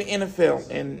back to the NFL,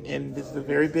 and this is a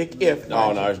very big if.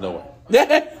 No, there's no way.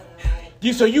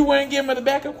 So you wouldn't give him a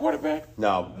backup quarterback?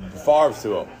 No, Favre's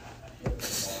too old.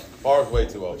 Favre's way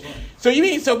too old. So you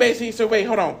mean so wait,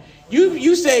 hold on.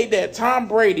 You say that Tom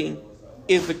Brady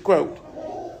is the GOAT,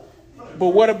 but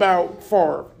what about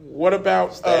Favre? What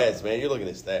about stats, man? You're looking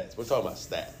at stats. We're talking about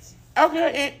stats.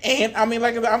 Okay, and I mean,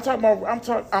 like I'm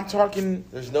talking.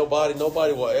 There's nobody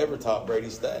will ever top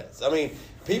Brady's stats. I mean,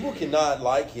 people cannot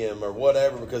like him or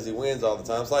whatever because he wins all the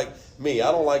time. It's like me.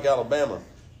 I don't like Alabama,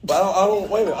 but I don't.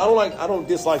 Wait a minute. I don't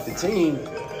dislike the team.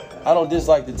 I don't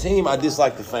dislike the team. I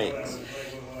dislike the fans.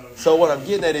 So what I'm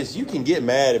getting at is you can get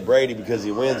mad at Brady because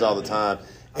he wins all the time,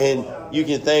 and you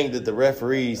can think that the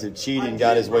referees have cheated and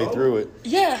got his way through it.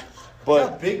 Yeah.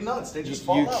 But big nuts. They just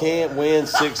you can't win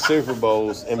 6 Super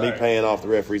Bowls and be paying off the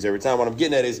referees every time. What I'm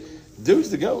getting at is,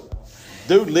 dude's the GOAT.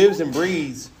 Dude lives and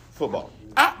breathes football.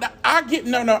 I get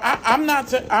no. I'm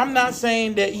not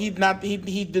saying that he did not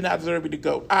deserve to be the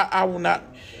GOAT. I will not.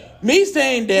 Me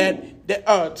saying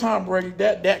that Tom Brady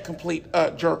that complete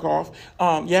jerk off.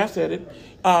 Yeah, I said it.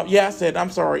 Yeah, I said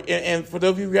I'm sorry. And for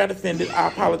those of you who got offended, I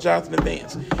apologize in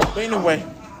advance. But anyway.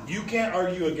 You can't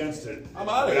argue against it. I'm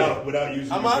out of here. Without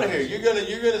using. I'm out of here. You're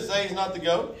gonna say he's not the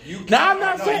GOAT? No, I'm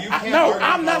not saying.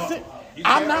 I'm not saying.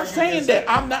 I'm not saying that.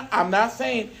 I'm not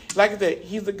saying. Like I said,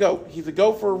 he's a GOAT. He's a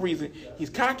GOAT for a reason. He's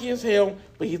cocky as hell,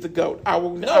 but he's a GOAT.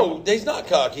 No, he's not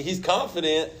cocky. He's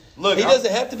confident. Look, he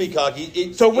doesn't have to be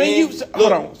cocky. So when you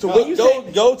hold on. So when you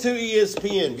go to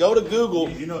ESPN, go to Google,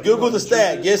 Google the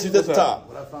stat. Guess who's at the top?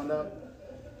 What I found out,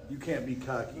 you can't be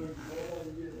cocky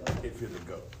if you're the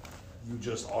GOAT. You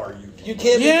just are. You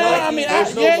can't be cocky. I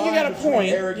mean, you got a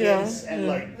point. Arrogance and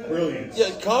like brilliance. Yeah,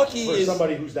 cocky for is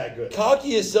somebody who's that good.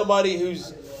 Cocky is somebody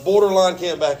who's borderline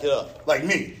can't back it up, like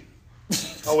me.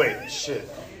 Oh wait, shit.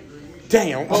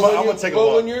 Damn. I'm gonna take a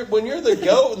look. when you're the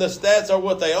GOAT and the stats are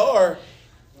what they are,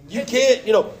 you can't.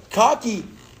 Cocky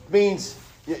means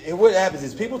what happens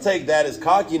is people take that as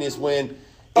cockiness when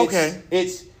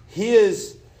it's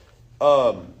his.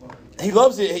 He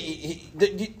loves it.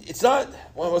 It's not.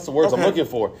 Well, what's the words I'm looking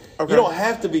for? Okay. You don't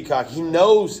have to be cocky. He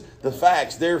knows the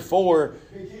facts. Therefore,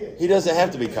 he doesn't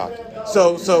have to be cocky.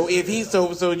 So if he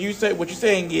so you say what you're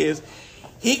saying is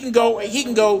he can go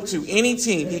to any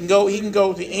team. He can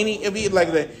go to any. It'd be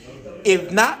like that.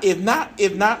 If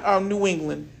not New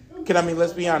England. Because I mean,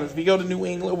 let's be honest. If you go to New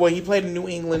England, well, he played in New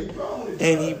England,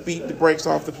 and he beat the brakes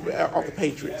off the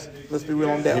Patriots. Let's be real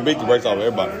on that. He beat the brakes off of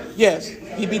everybody. Yes,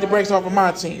 he beat the brakes off of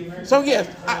my team. So yes,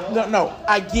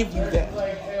 I give you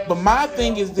that. But my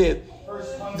thing is this: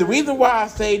 the reason why I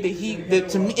say that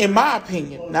to me, in my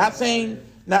opinion, not saying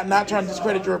not trying to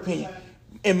discredit your opinion,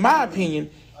 in my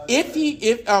opinion, if he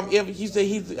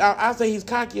say I say he's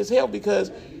cocky as hell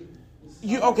because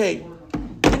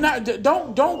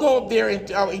don't go up there and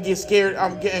get scared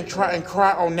and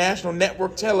cry on national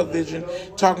network television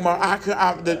talking about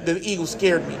the Eagles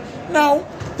scared me. No,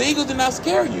 the Eagles did not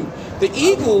scare you. The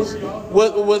Eagles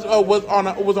was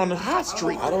on a hot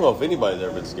streak. I don't know if anybody's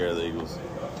ever been scared of the Eagles.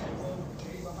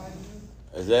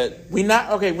 Is that we're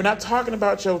not talking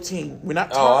about your team. We're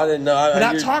not. I didn't know. We're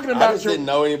not talking about. I just didn't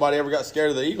know anybody ever got scared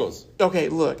of the Eagles. Okay,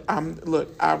 look.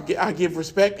 I give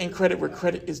respect and credit where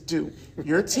credit is due.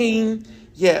 Your team.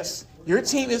 Yes, your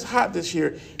team is hot this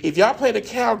year. If y'all play the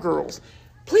Cowgirls,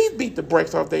 please beat the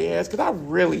brakes off their ass because I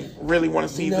really, really want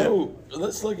to see them.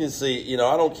 Let's look and see. I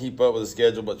don't keep up with the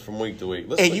schedule, but from week to week.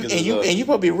 And you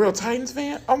probably be a real Titans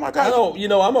fan. Oh my God! I don't.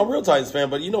 I'm a real Titans fan,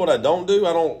 but you know what I don't do?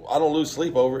 I don't lose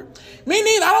sleep over it. Me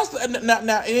neither. I don't.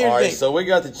 Now, all right. So we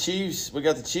got the Chiefs. We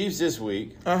got the Chiefs this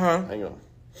week. Hang on.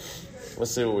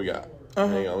 Let's see what we got.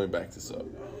 Hang on. Let me back this up.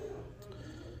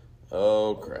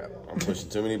 Oh crap! I'm pushing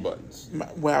too many buttons.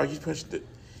 Wow, you pushed it.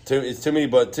 It's too many,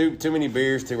 but too many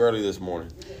beers too early this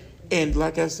morning. And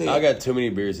like I said, I got too many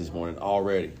beers this morning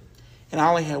already. And I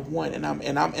only have one, and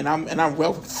I'm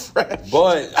well fresh.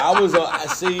 But I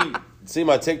see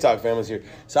my TikTok family's here.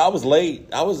 So I was late.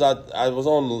 I was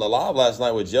on the live last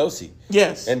night with Josie.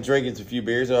 Yes. And drinking a few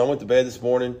beers, and I went to bed this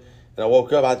morning, and I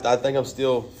woke up. I think I'm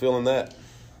still feeling that.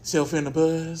 Still feeling the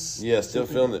buzz? Yeah, still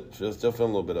feeling it. Still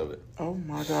feeling a little bit of it. Oh,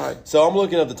 my God. So I'm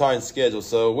looking at the Titans' schedule.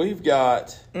 So we've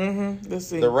got let's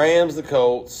see. The Rams, the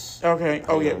Colts. Okay.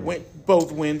 Oh, yeah.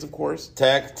 Both wins, of course.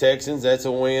 Texans, that's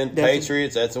a win.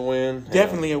 Patriots, that's a win.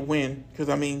 Definitely a win. Because,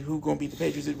 who's going to beat the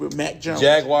Patriots with Mac Jones?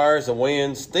 Jaguars, a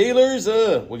win.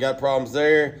 Steelers, we got problems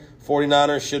there.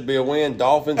 49ers should be a win.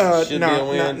 Dolphins should be a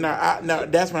win. No,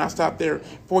 that's when I stopped there.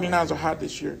 49ers are hot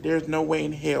this year. There's no way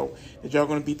in hell that y'all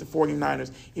going to beat the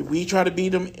 49ers. If we try to beat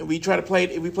them, we try to play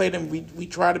them,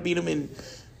 and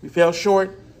we fell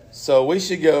short. So we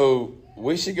should go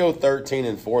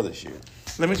 13-4 this year.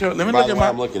 Let me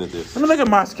look at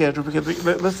my schedule because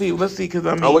let's see because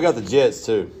we got the Jets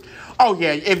too. Oh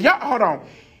yeah, if y'all hold on,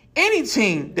 any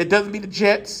team that doesn't beat the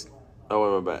Jets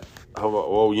Oh, wait, my bad. Hold on.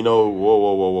 Whoa, you know,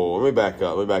 whoa. Let me back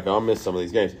up. I missed some of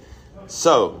these games.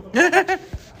 So.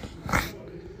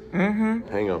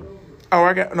 Hang on. Oh,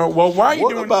 I got no. Well, why are you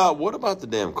doing? What about the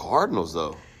damn Cardinals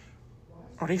though?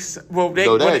 Are they?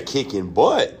 They're kicking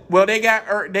butt. Well, they got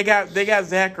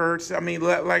Zach Ertz. I mean,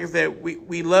 like I said,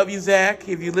 we love you, Zach.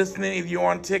 If you're listening, if you're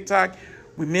on TikTok,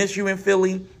 we miss you in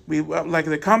Philly. We like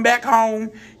to come back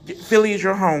home. Philly is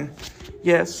your home.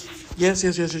 Yes.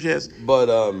 But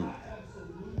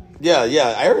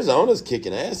yeah. Arizona's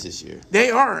kicking ass this year. They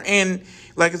are, and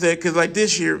like I said, because like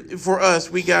this year for us,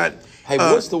 we got. Hey,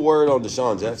 what's the word on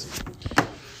Deshaun Jackson?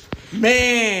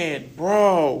 Man,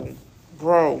 bro.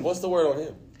 What's the word on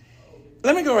him?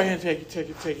 Let me go ahead and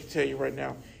tell you right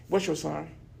now. What's your sign?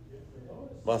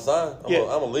 My sign? I'm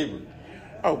a Libra.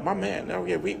 Oh, my man. Oh,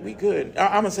 yeah, we good.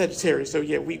 I'm a Sagittarius, so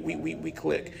yeah, we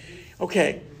click.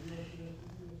 Okay.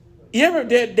 You ever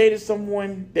dated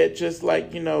someone that just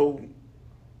like,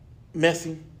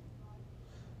 messy?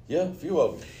 Yeah, a few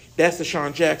of them. That's the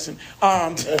Sean Jackson.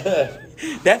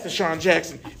 That's the Sean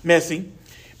Jackson. Messy.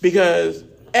 Because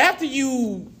after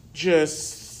you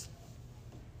just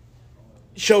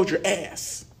showed your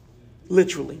ass,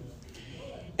 literally,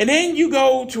 and then you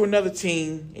go to another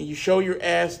team and you show your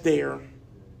ass there,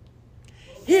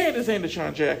 this ain't the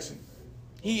Sean Jackson.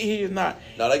 He is not.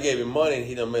 No, they gave him money and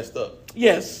he done messed up.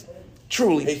 Yes,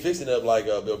 truly. He's fixing it up like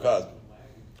Bill Cosby.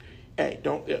 Hey,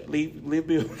 don't leave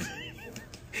Bill.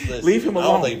 Listen, leave him alone.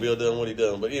 I don't think Bill done what he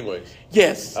done, but anyways.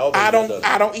 Yes, I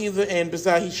don't either. And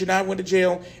besides, he should not went to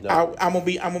jail. No. I'm gonna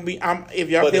be. If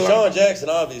y'all. But feel Deshaun Jackson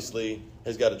obviously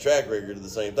has got a track record of the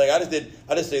same thing. I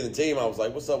just seen the team. I was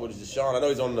like, what's up with Deshaun? I know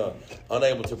he's on the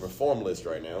unable to perform list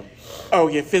right now. Oh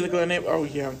yeah, physically unable. Oh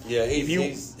yeah. Yeah,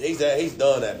 he's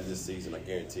done after this season. I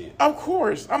guarantee it. Of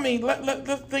course. I mean,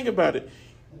 let's think about it.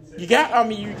 You got. I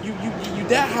mean, you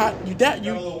that hot. You got a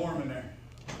little warm in there.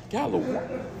 Got a little warm.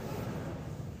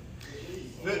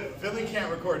 Philly can't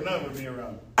record none with me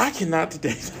around. I cannot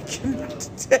today.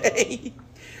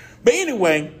 But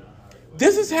anyway,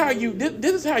 this is how you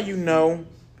know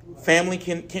family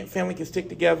can stick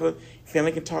together.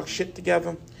 Family can talk shit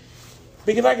together.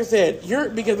 Because like I said, your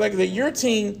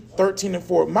team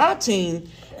 13-4. My team.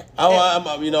 I'm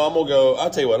gonna go.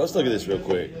 I'll tell you what. Let's look at this real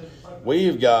quick.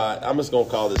 We've got. I'm just gonna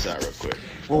call this out real quick.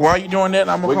 Well, while you doing that,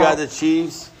 we got the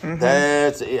Chiefs.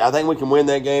 Mm-hmm. I think we can win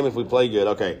that game if we play good.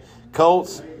 Okay.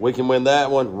 Colts, we can win that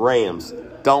one. Rams,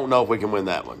 don't know if we can win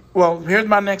that one. Well, here's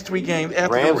my next 3 games.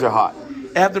 Rams are hot.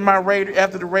 After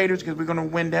the Raiders, because we're going to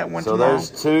win that one tomorrow.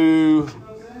 So there's 2.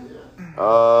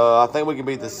 I think we can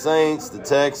beat the Saints, the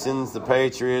Texans, the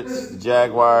Patriots, the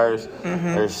Jaguars.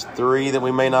 Mm-hmm. There's 3 that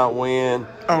we may not win.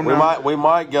 Oh no. We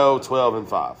might go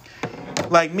 12-5.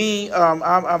 Like me,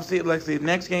 I'm seeing. Like the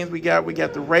next games we got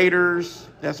the Raiders.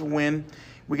 That's a win.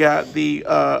 We got the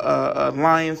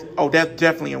Lions. Oh, that's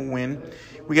definitely a win.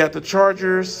 We got the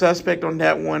Chargers. Suspect on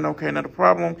that one. Okay, not a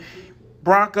problem.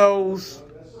 Broncos.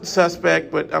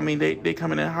 Suspect, but I mean they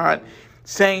coming in hot.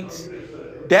 Saints.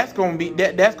 That's gonna be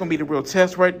the real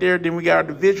test right there. Then we got our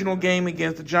divisional game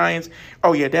against the Giants.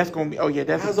 Oh yeah, that's gonna be. Oh yeah,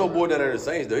 that's. How's old boy down there in the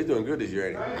Saints though? He's doing good this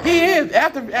year, ain't he? He is.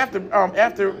 After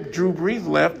Drew Brees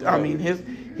left. I mean his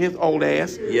old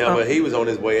ass. Yeah, but he was on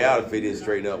his way out if he didn't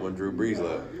straighten up when Drew Brees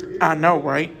left. I know,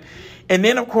 right? And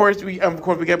then of course we got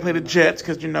to play the Jets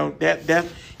because that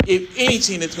if any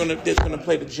team that's gonna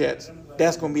play the Jets,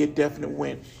 that's gonna be a definite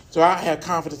win. So I have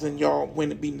confidence in y'all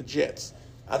beating the Jets.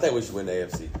 I think we should win the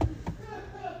AFC.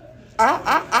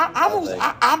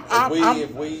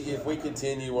 If we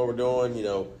continue what we're doing,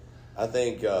 I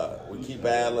think we keep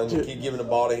battling, we keep giving the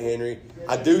ball to Henry.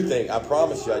 I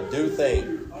promise you, I do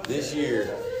think this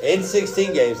year in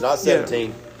 16 games, not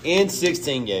 17, in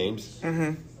 16 games,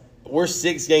 we're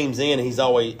 6 games in, and he's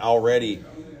already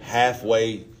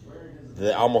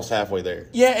almost halfway there.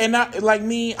 Yeah, and I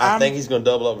think he's going to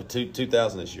double up with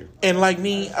 2,000 this year. And like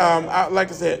me,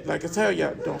 like I tell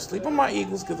y'all, don't sleep on my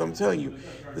Eagles because I'm telling you,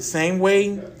 the same way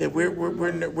that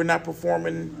we're not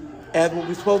performing as what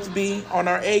we're supposed to be on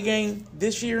our A game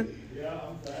this year,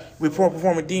 we're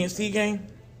performing DNC game.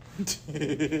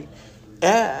 There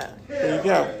you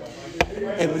go.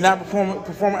 And we're not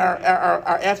performing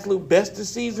our absolute best this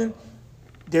season.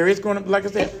 There is going to, like I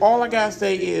said, all I gotta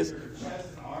say is,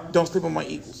 don't sleep on my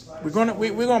Eagles. We're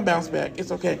gonna bounce back.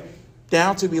 It's okay.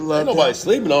 Down to be loved. Ain't nobody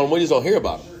sleeping on them. We just don't hear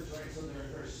about them.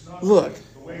 Look,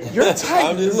 your Titans.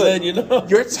 I'm just saying,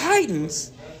 your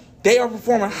Titans. They are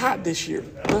performing hot this year.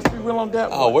 Let's be real on that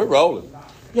one. Oh, we're rolling.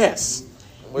 Yes.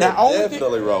 We're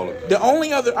definitely rolling. The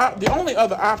only other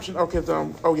option. Okay.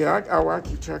 I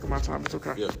keep track of my time. It's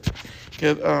okay. Yeah.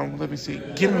 Let me see.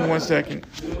 Give me 1 second.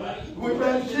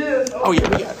 Oh yeah,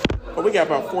 we got it. Oh, we got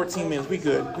about 14 minutes. We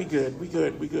good.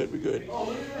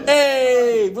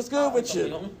 Hey, what's good with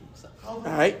you? All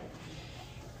right.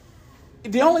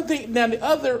 The only thing now,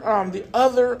 the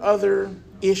other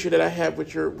issue that I have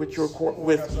with your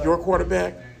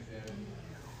quarterback,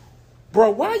 bro.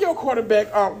 Why your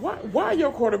quarterback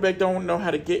don't know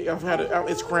how to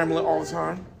it's scrambling all the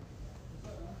time?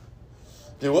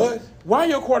 Do what? Why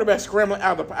your quarterback scrambling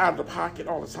out of the pocket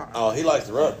all the time? Oh, he likes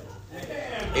to run.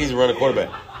 He's a running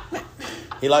quarterback.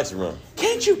 He likes to run.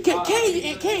 Can't you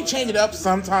change it up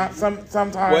sometime?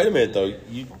 Wait a minute though.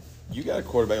 You got a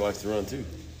quarterback that likes to run too.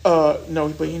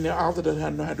 No, but he also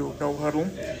doesn't know how to do no huddle.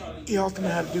 He also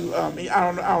knows how to do.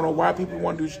 I don't know why people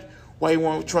want to why you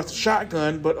want to trust a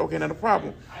shotgun, but okay, not a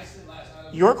problem.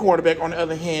 Your quarterback, on the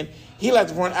other hand, he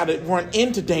likes to run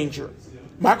into danger.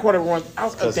 My quarterback runs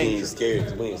out of danger. He's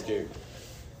scared. We ain't scared.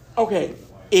 Okay,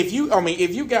 if you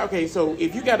got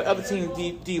the other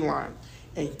team D line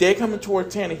and they're coming toward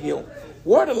Tannehill,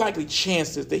 what are the likely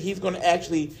chances that he's going to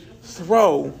actually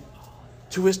throw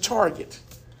to his target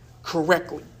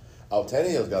correctly? Oh,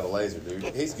 Tannehill's got a laser, dude.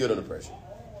 He's good under pressure.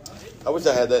 I wish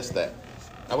I had that stat.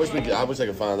 I wish I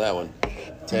could find that one.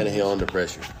 Tannehill under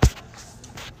pressure.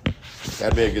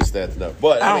 That'd be a good stat to know.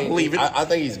 But I don't believe it. I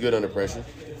think he's good under pressure.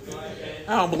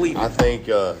 I don't believe it. I think,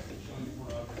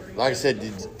 like I said,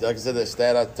 that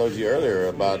stat I told you earlier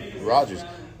about Rodgers.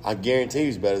 I guarantee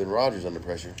he's better than Rodgers under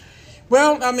pressure.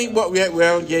 Well,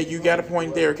 yeah, you got a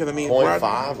point there because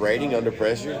 0.5 rating under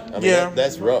pressure. I mean,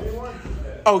 that's rough.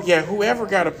 Oh yeah, whoever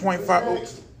got a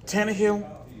 0.5,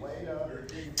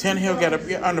 Tannehill got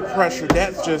a under pressure.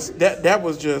 That's just that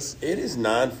was just. It is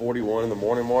 9:41 in the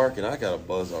morning, Mark, and I got a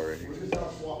buzz already.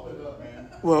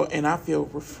 Well, and I feel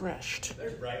refreshed.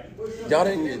 Y'all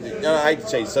didn't. I hate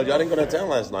to change. So y'all didn't go downtown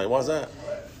last night. Why's that?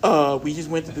 We just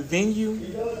went to the venue.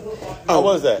 How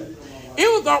was that?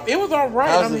 It was all right.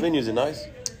 How's the venue? Is it nice?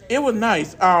 It was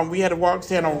nice. We had to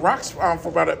stand on rocks for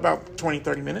about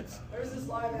 20-30 minutes.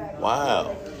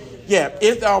 Wow. Yeah,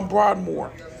 it's on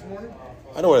Broadmoor.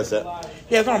 I know where it's at.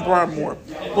 Yeah, it's on Broadmoor.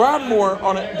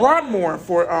 Broadmoor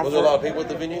for. Was there a lot of people at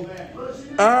the venue?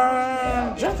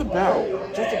 Just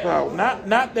about.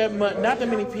 Not that much. Not that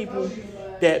many people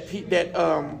that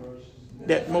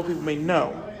most people may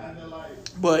know.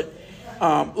 But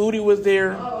Udi was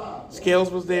there,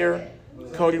 Scales was there,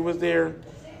 Cody was there,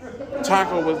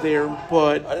 Taco was there,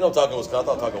 but I didn't know Taco was coming.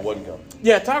 I thought Taco wasn't coming.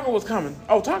 Yeah, Taco was coming.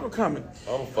 Oh, Taco coming.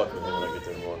 I'm gonna fuck with him when I get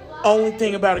there tomorrow. Only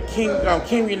thing about it, King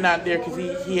not there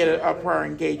because he had a prior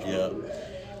engagement. Yeah.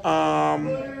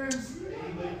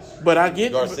 But I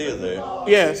get Garcia's there.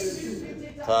 Yes.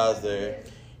 Ty's there.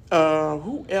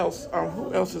 Who else?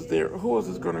 Who else is there? Who else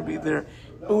is going to be there?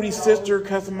 Udi's sister,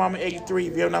 Cousin Mama 83.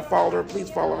 If you have not followed her, please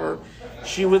follow her.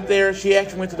 She was there. She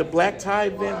actually went to the black tie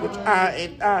event, which I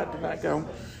did not go.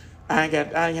 I ain't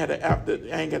got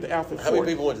the outfit. How many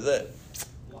people went to that?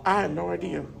 I have no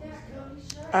idea.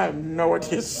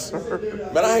 Sir.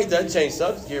 But I hate that change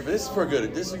subject here. But this is for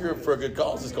good. This is for a good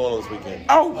cause that's going on this weekend.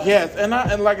 Oh yes, and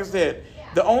like I said,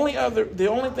 the only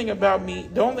thing I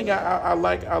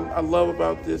love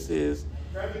about this is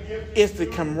it's the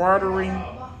camaraderie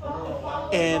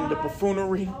and the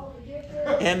buffoonery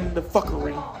and the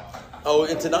fuckery. Oh,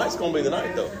 and tonight's gonna be the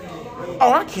night though.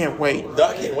 Oh, I can't wait.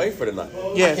 I can't wait for tonight.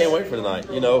 Yes. I can't wait for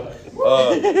tonight. You know,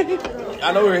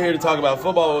 I know we're here to talk about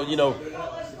football. You know,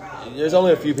 there's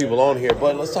only a few people on here,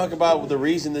 but let's talk about the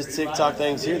reason this TikTok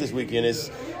thing's here this weekend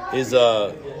is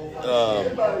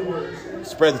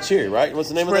Spread the Cheer, right? What's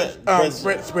the name of that?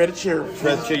 Spread the Cheer.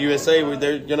 Spread the Cheer USA.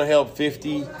 They're going to help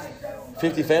 50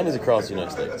 families across the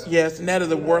United States. Yes, and that is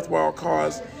a worthwhile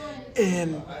cause.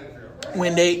 And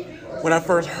when I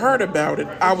first heard about it,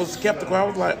 I was skeptical. I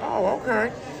was like, oh,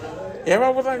 okay.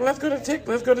 Everybody was like, let's go to come to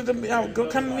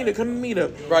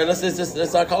meetup. Right, let's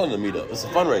not call it a meetup. It's a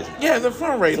fundraiser. Yeah, it's a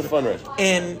fundraiser. It's a fundraiser.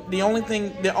 And the only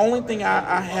thing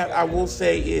I will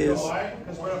say is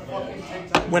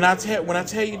when I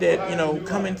tell you that,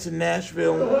 coming to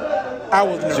Nashville, I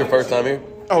was nervous. It's your first time here?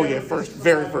 Oh yeah,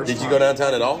 very first Did time. you go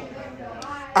downtown at all?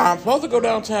 I'm supposed to go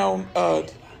downtown.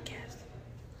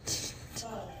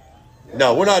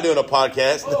 No, we're not doing a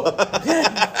podcast.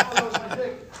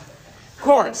 Of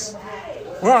course.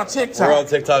 We're on TikTok. We're on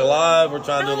TikTok Live. We're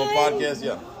trying to do a little podcast.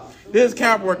 Yeah. This is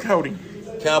Cowboy Cody.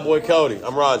 Cowboy Cody.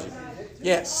 I'm Roger.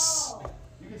 Yes.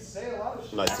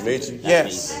 Nice to meet you.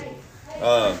 Yes.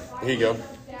 Here you go.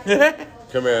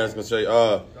 Come here. I was going to show you.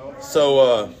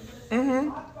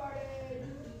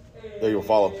 There you go.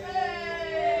 Follow.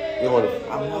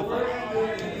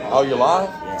 Oh, you're live?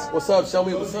 Yes. What's up? Show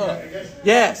me what's up.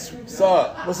 Yes. What's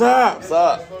up? What's up? What's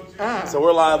up? So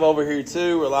we're live over here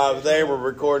too. We're live there. We're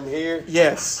recording here.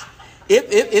 Yes.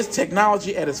 it's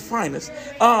technology at its finest.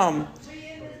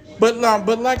 But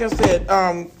like I said,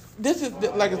 this is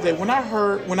like I said. When I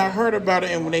heard about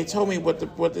it, and when they told me what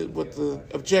the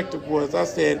objective was, I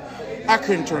said I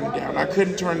couldn't turn it down. I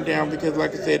couldn't turn it down because,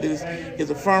 like I said,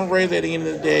 it's a fundraiser at the end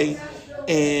of the day,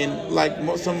 and like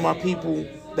some of my people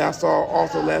that I saw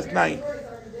also last night,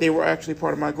 they were actually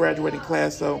part of my graduating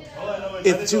class. So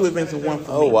it's 2 events in one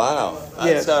for me. Oh wow,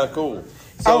 that's kind of cool.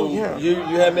 So you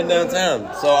haven't been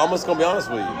downtown. So I'm just gonna be honest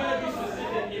with you.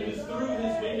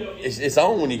 It's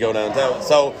on when you go downtown.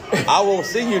 So I won't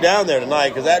see you down there tonight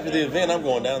because after the event, I'm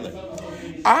going down there.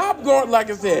 I'm going, like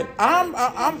I said, I'm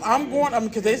going,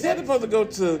 because they said they're supposed to go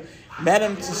to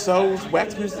Madame Tussauds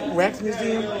Wax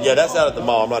Museum. Yeah, that's out at the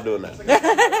mall. I'm not doing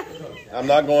that. I'm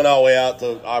not going all the way out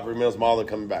to Aubrey Mills Mall and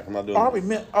coming back. I'm not doing that.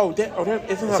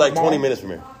 It's like 20 minutes from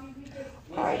here.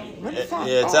 It's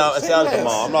out at the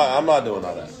mall. I'm not doing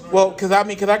all that. Well, because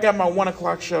I got my 1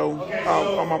 o'clock show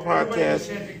on my podcast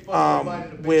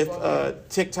with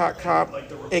TikTok Cop,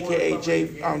 aka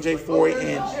J4,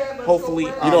 and hopefully.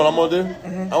 You know what I'm gonna do?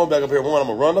 I'm gonna back up here. I'm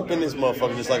gonna run up in this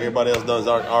motherfucker just like everybody else does.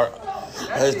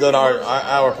 Has done our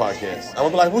podcast. I'm gonna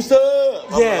be like, "What's up?"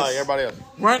 I'm gonna be like everybody else.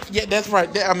 Right? Yeah, that's right.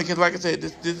 Because like I said,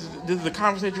 this is the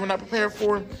conversation we're not prepared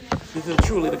for. This is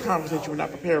truly the conversation we're not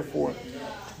prepared for.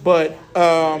 But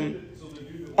on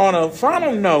a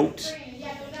final note,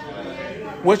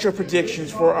 what's your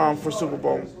predictions for Super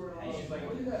Bowl?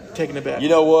 Taking it back. You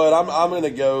know what? I'm gonna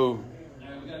go.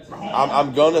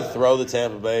 I'm gonna throw the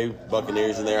Tampa Bay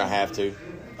Buccaneers in there. I have to.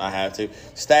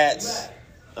 Stats.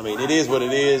 I mean, it is what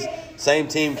it is. Same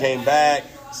team came back.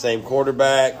 Same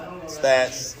quarterback.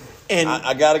 Stats. And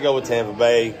I got to go with Tampa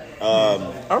Bay.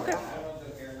 Okay.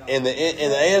 In the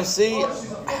AFC.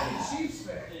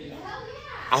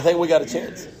 I think we got a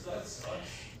chance.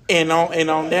 And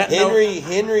on that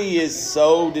Henry is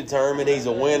so determined. He's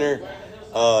a winner.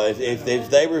 If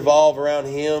they revolve around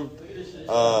him,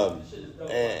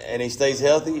 and he stays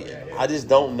healthy, I just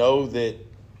don't know that.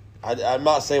 I'm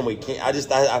not saying we can't. I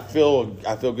feel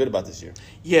good about this year.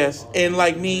 Yes, and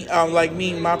like me,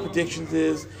 my predictions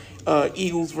is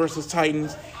Eagles versus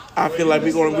Titans. I feel like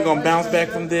we're gonna bounce back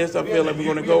from this. I feel like we're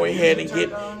gonna go ahead and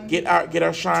get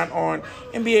our shine on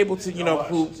and be able to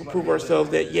prove ourselves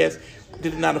that yes,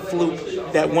 this is not a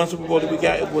fluke. That one Super Bowl that we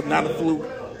got, it was not a fluke,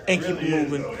 and keep it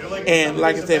moving. And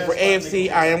like I said, for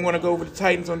AFC, I am gonna go with the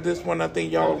Titans on this one. I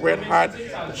think y'all are red hot,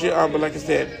 but like I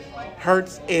said,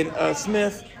 Hurts and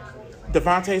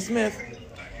Devontae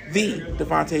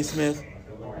Smith,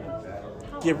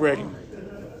 get ready.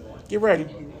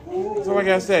 That's all I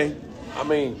gotta say. I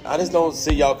mean, I just don't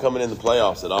see y'all coming in the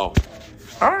playoffs at all.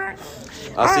 All right.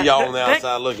 I see y'all on the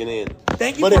outside looking in.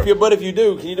 Thank you. But if you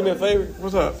do, can you do me a favor?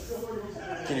 What's up?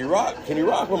 Can you rock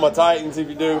with my Titans if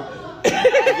you do?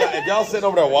 if y'all sitting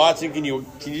over there watching, can you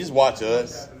just watch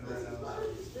us?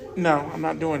 No, I'm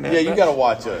not doing that. Yeah, you gotta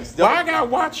watch us. Why I gotta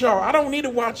watch y'all? I don't need to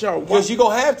watch y'all. Because you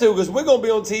gonna have to, because we're gonna be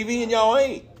on TV and y'all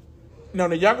ain't. No,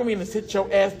 y'all gonna be in the sit your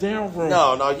ass down room.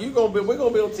 No, we're gonna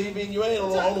be on TV and you ain't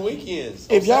on the weekends.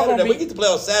 If y'all Saturday, we get to play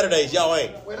on Saturdays, y'all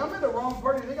ain't. Wait, I'm in the wrong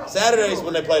party. Saturdays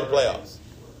when they play the playoffs.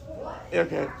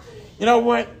 Okay. You know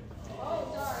what?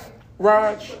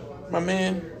 Raj, my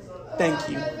man, thank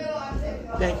you.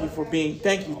 Thank you for being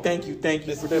thank you for doing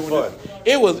this.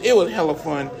 It was hella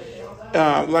fun.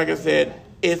 Like I said,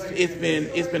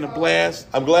 it's been a blast.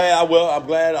 I'm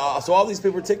glad. So all these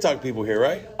people are TikTok people here,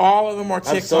 right? All of them are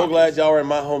TikTok. I'm so glad y'all are in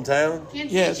my hometown.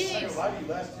 Yes.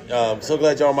 So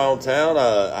glad y'all are in my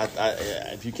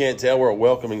hometown. If you can't tell, we're a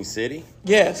welcoming city.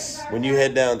 Yes. When you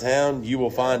head downtown, you will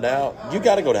find out. You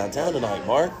got to go downtown tonight,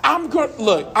 Mark. I'm good.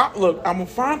 Look. I'm gonna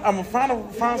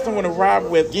find someone to ride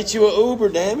with. Get you an Uber,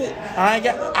 damn it. I ain't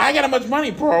got that much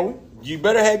money, bro. You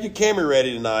better have your Camry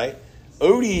ready tonight.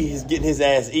 Udi is getting his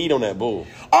ass eat on that bull.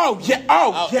 Oh, yeah.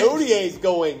 Udi is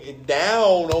going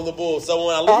down on the bull. So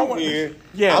when I leave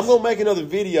here, I'm going to make another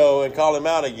video and call him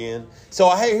out again. So,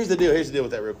 hey, here's the deal. Here's the deal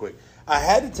with that real quick. I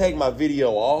had to take my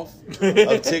video off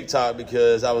of TikTok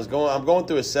because I'm going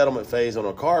through a settlement phase on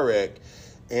a car wreck.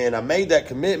 And I made that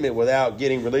commitment without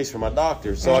getting released from my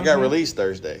doctor. So I got released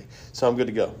Thursday. So I'm good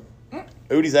to go.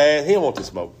 Udi's ass, he don't want to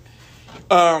smoke.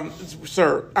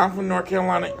 Sir, I'm from North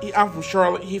Carolina. I'm from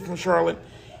Charlotte. He's from Charlotte.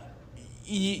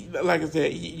 Like I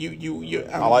said,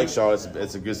 I like Charlotte.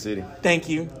 It's a good city. Thank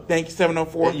you.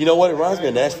 704. You know what? It reminds me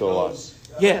of Nashville a lot.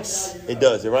 Yes, it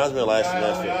does. It reminds me of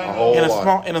Nashville a whole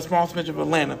lot. In a small smidge of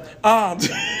Atlanta.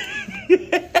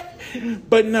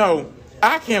 But no,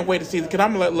 I can't wait to see it because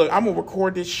I'm gonna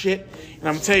record this shit and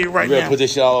I'm gonna tell you right now. You're gonna put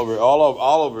this shit all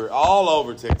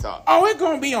over TikTok. Oh, it's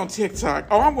gonna be on TikTok.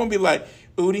 Oh, I'm gonna be like,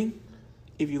 Udi,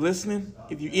 if you're listening,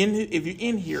 if you're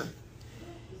in here,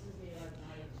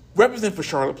 Represent for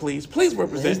Charlotte, please. Please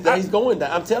represent. He's going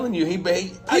down. I'm telling you, you know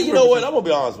represent. what? I'm gonna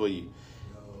be honest with you.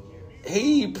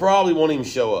 He probably won't even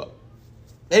show up.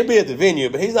 He'll be at the venue,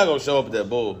 but he's not gonna show up at that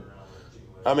bull.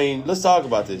 I mean, let's talk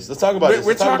about this. Let's talk about this.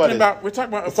 We're talking about. Let's talk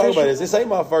about this. This ain't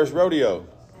my first rodeo.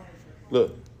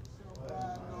 Look,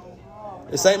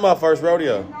 this ain't my first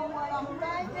rodeo.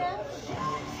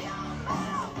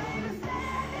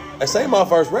 This ain't my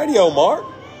first rodeo, Mark.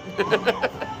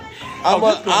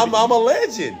 I'm a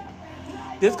legend.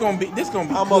 This gonna be. I'm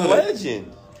good. a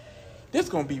legend. This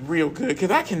gonna be real good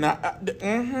because I cannot.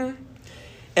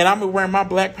 And I'm wearing my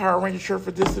Black Power Ranger shirt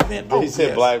for this event. He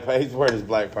said Black. He's wearing his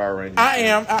Black Power Ranger. I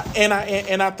am,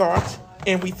 and I thought,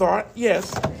 and we thought,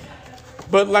 yes.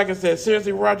 But like I said,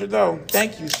 seriously, Roger, though,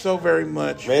 thank you so very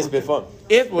much. Man, it's been fun.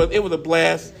 It was a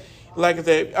blast. Like I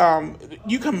said,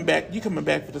 you coming back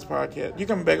for this podcast. You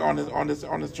coming back on this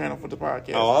channel for the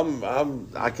podcast. Oh,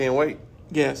 I can't wait.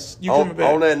 Yes, you coming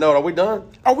back. On that note, are we done?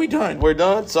 Are we done? We're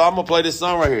done. So I'm gonna play this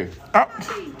song right here.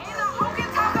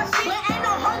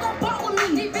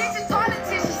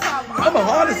 I'm the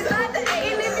hardest.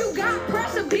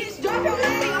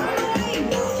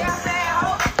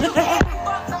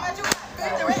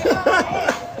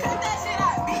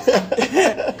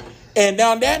 And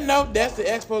on that note, that's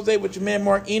the expose with your man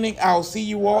Mark Enoch. I'll see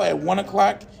you all at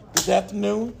 1:00 this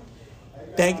afternoon.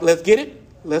 Let's get it.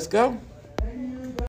 Let's go.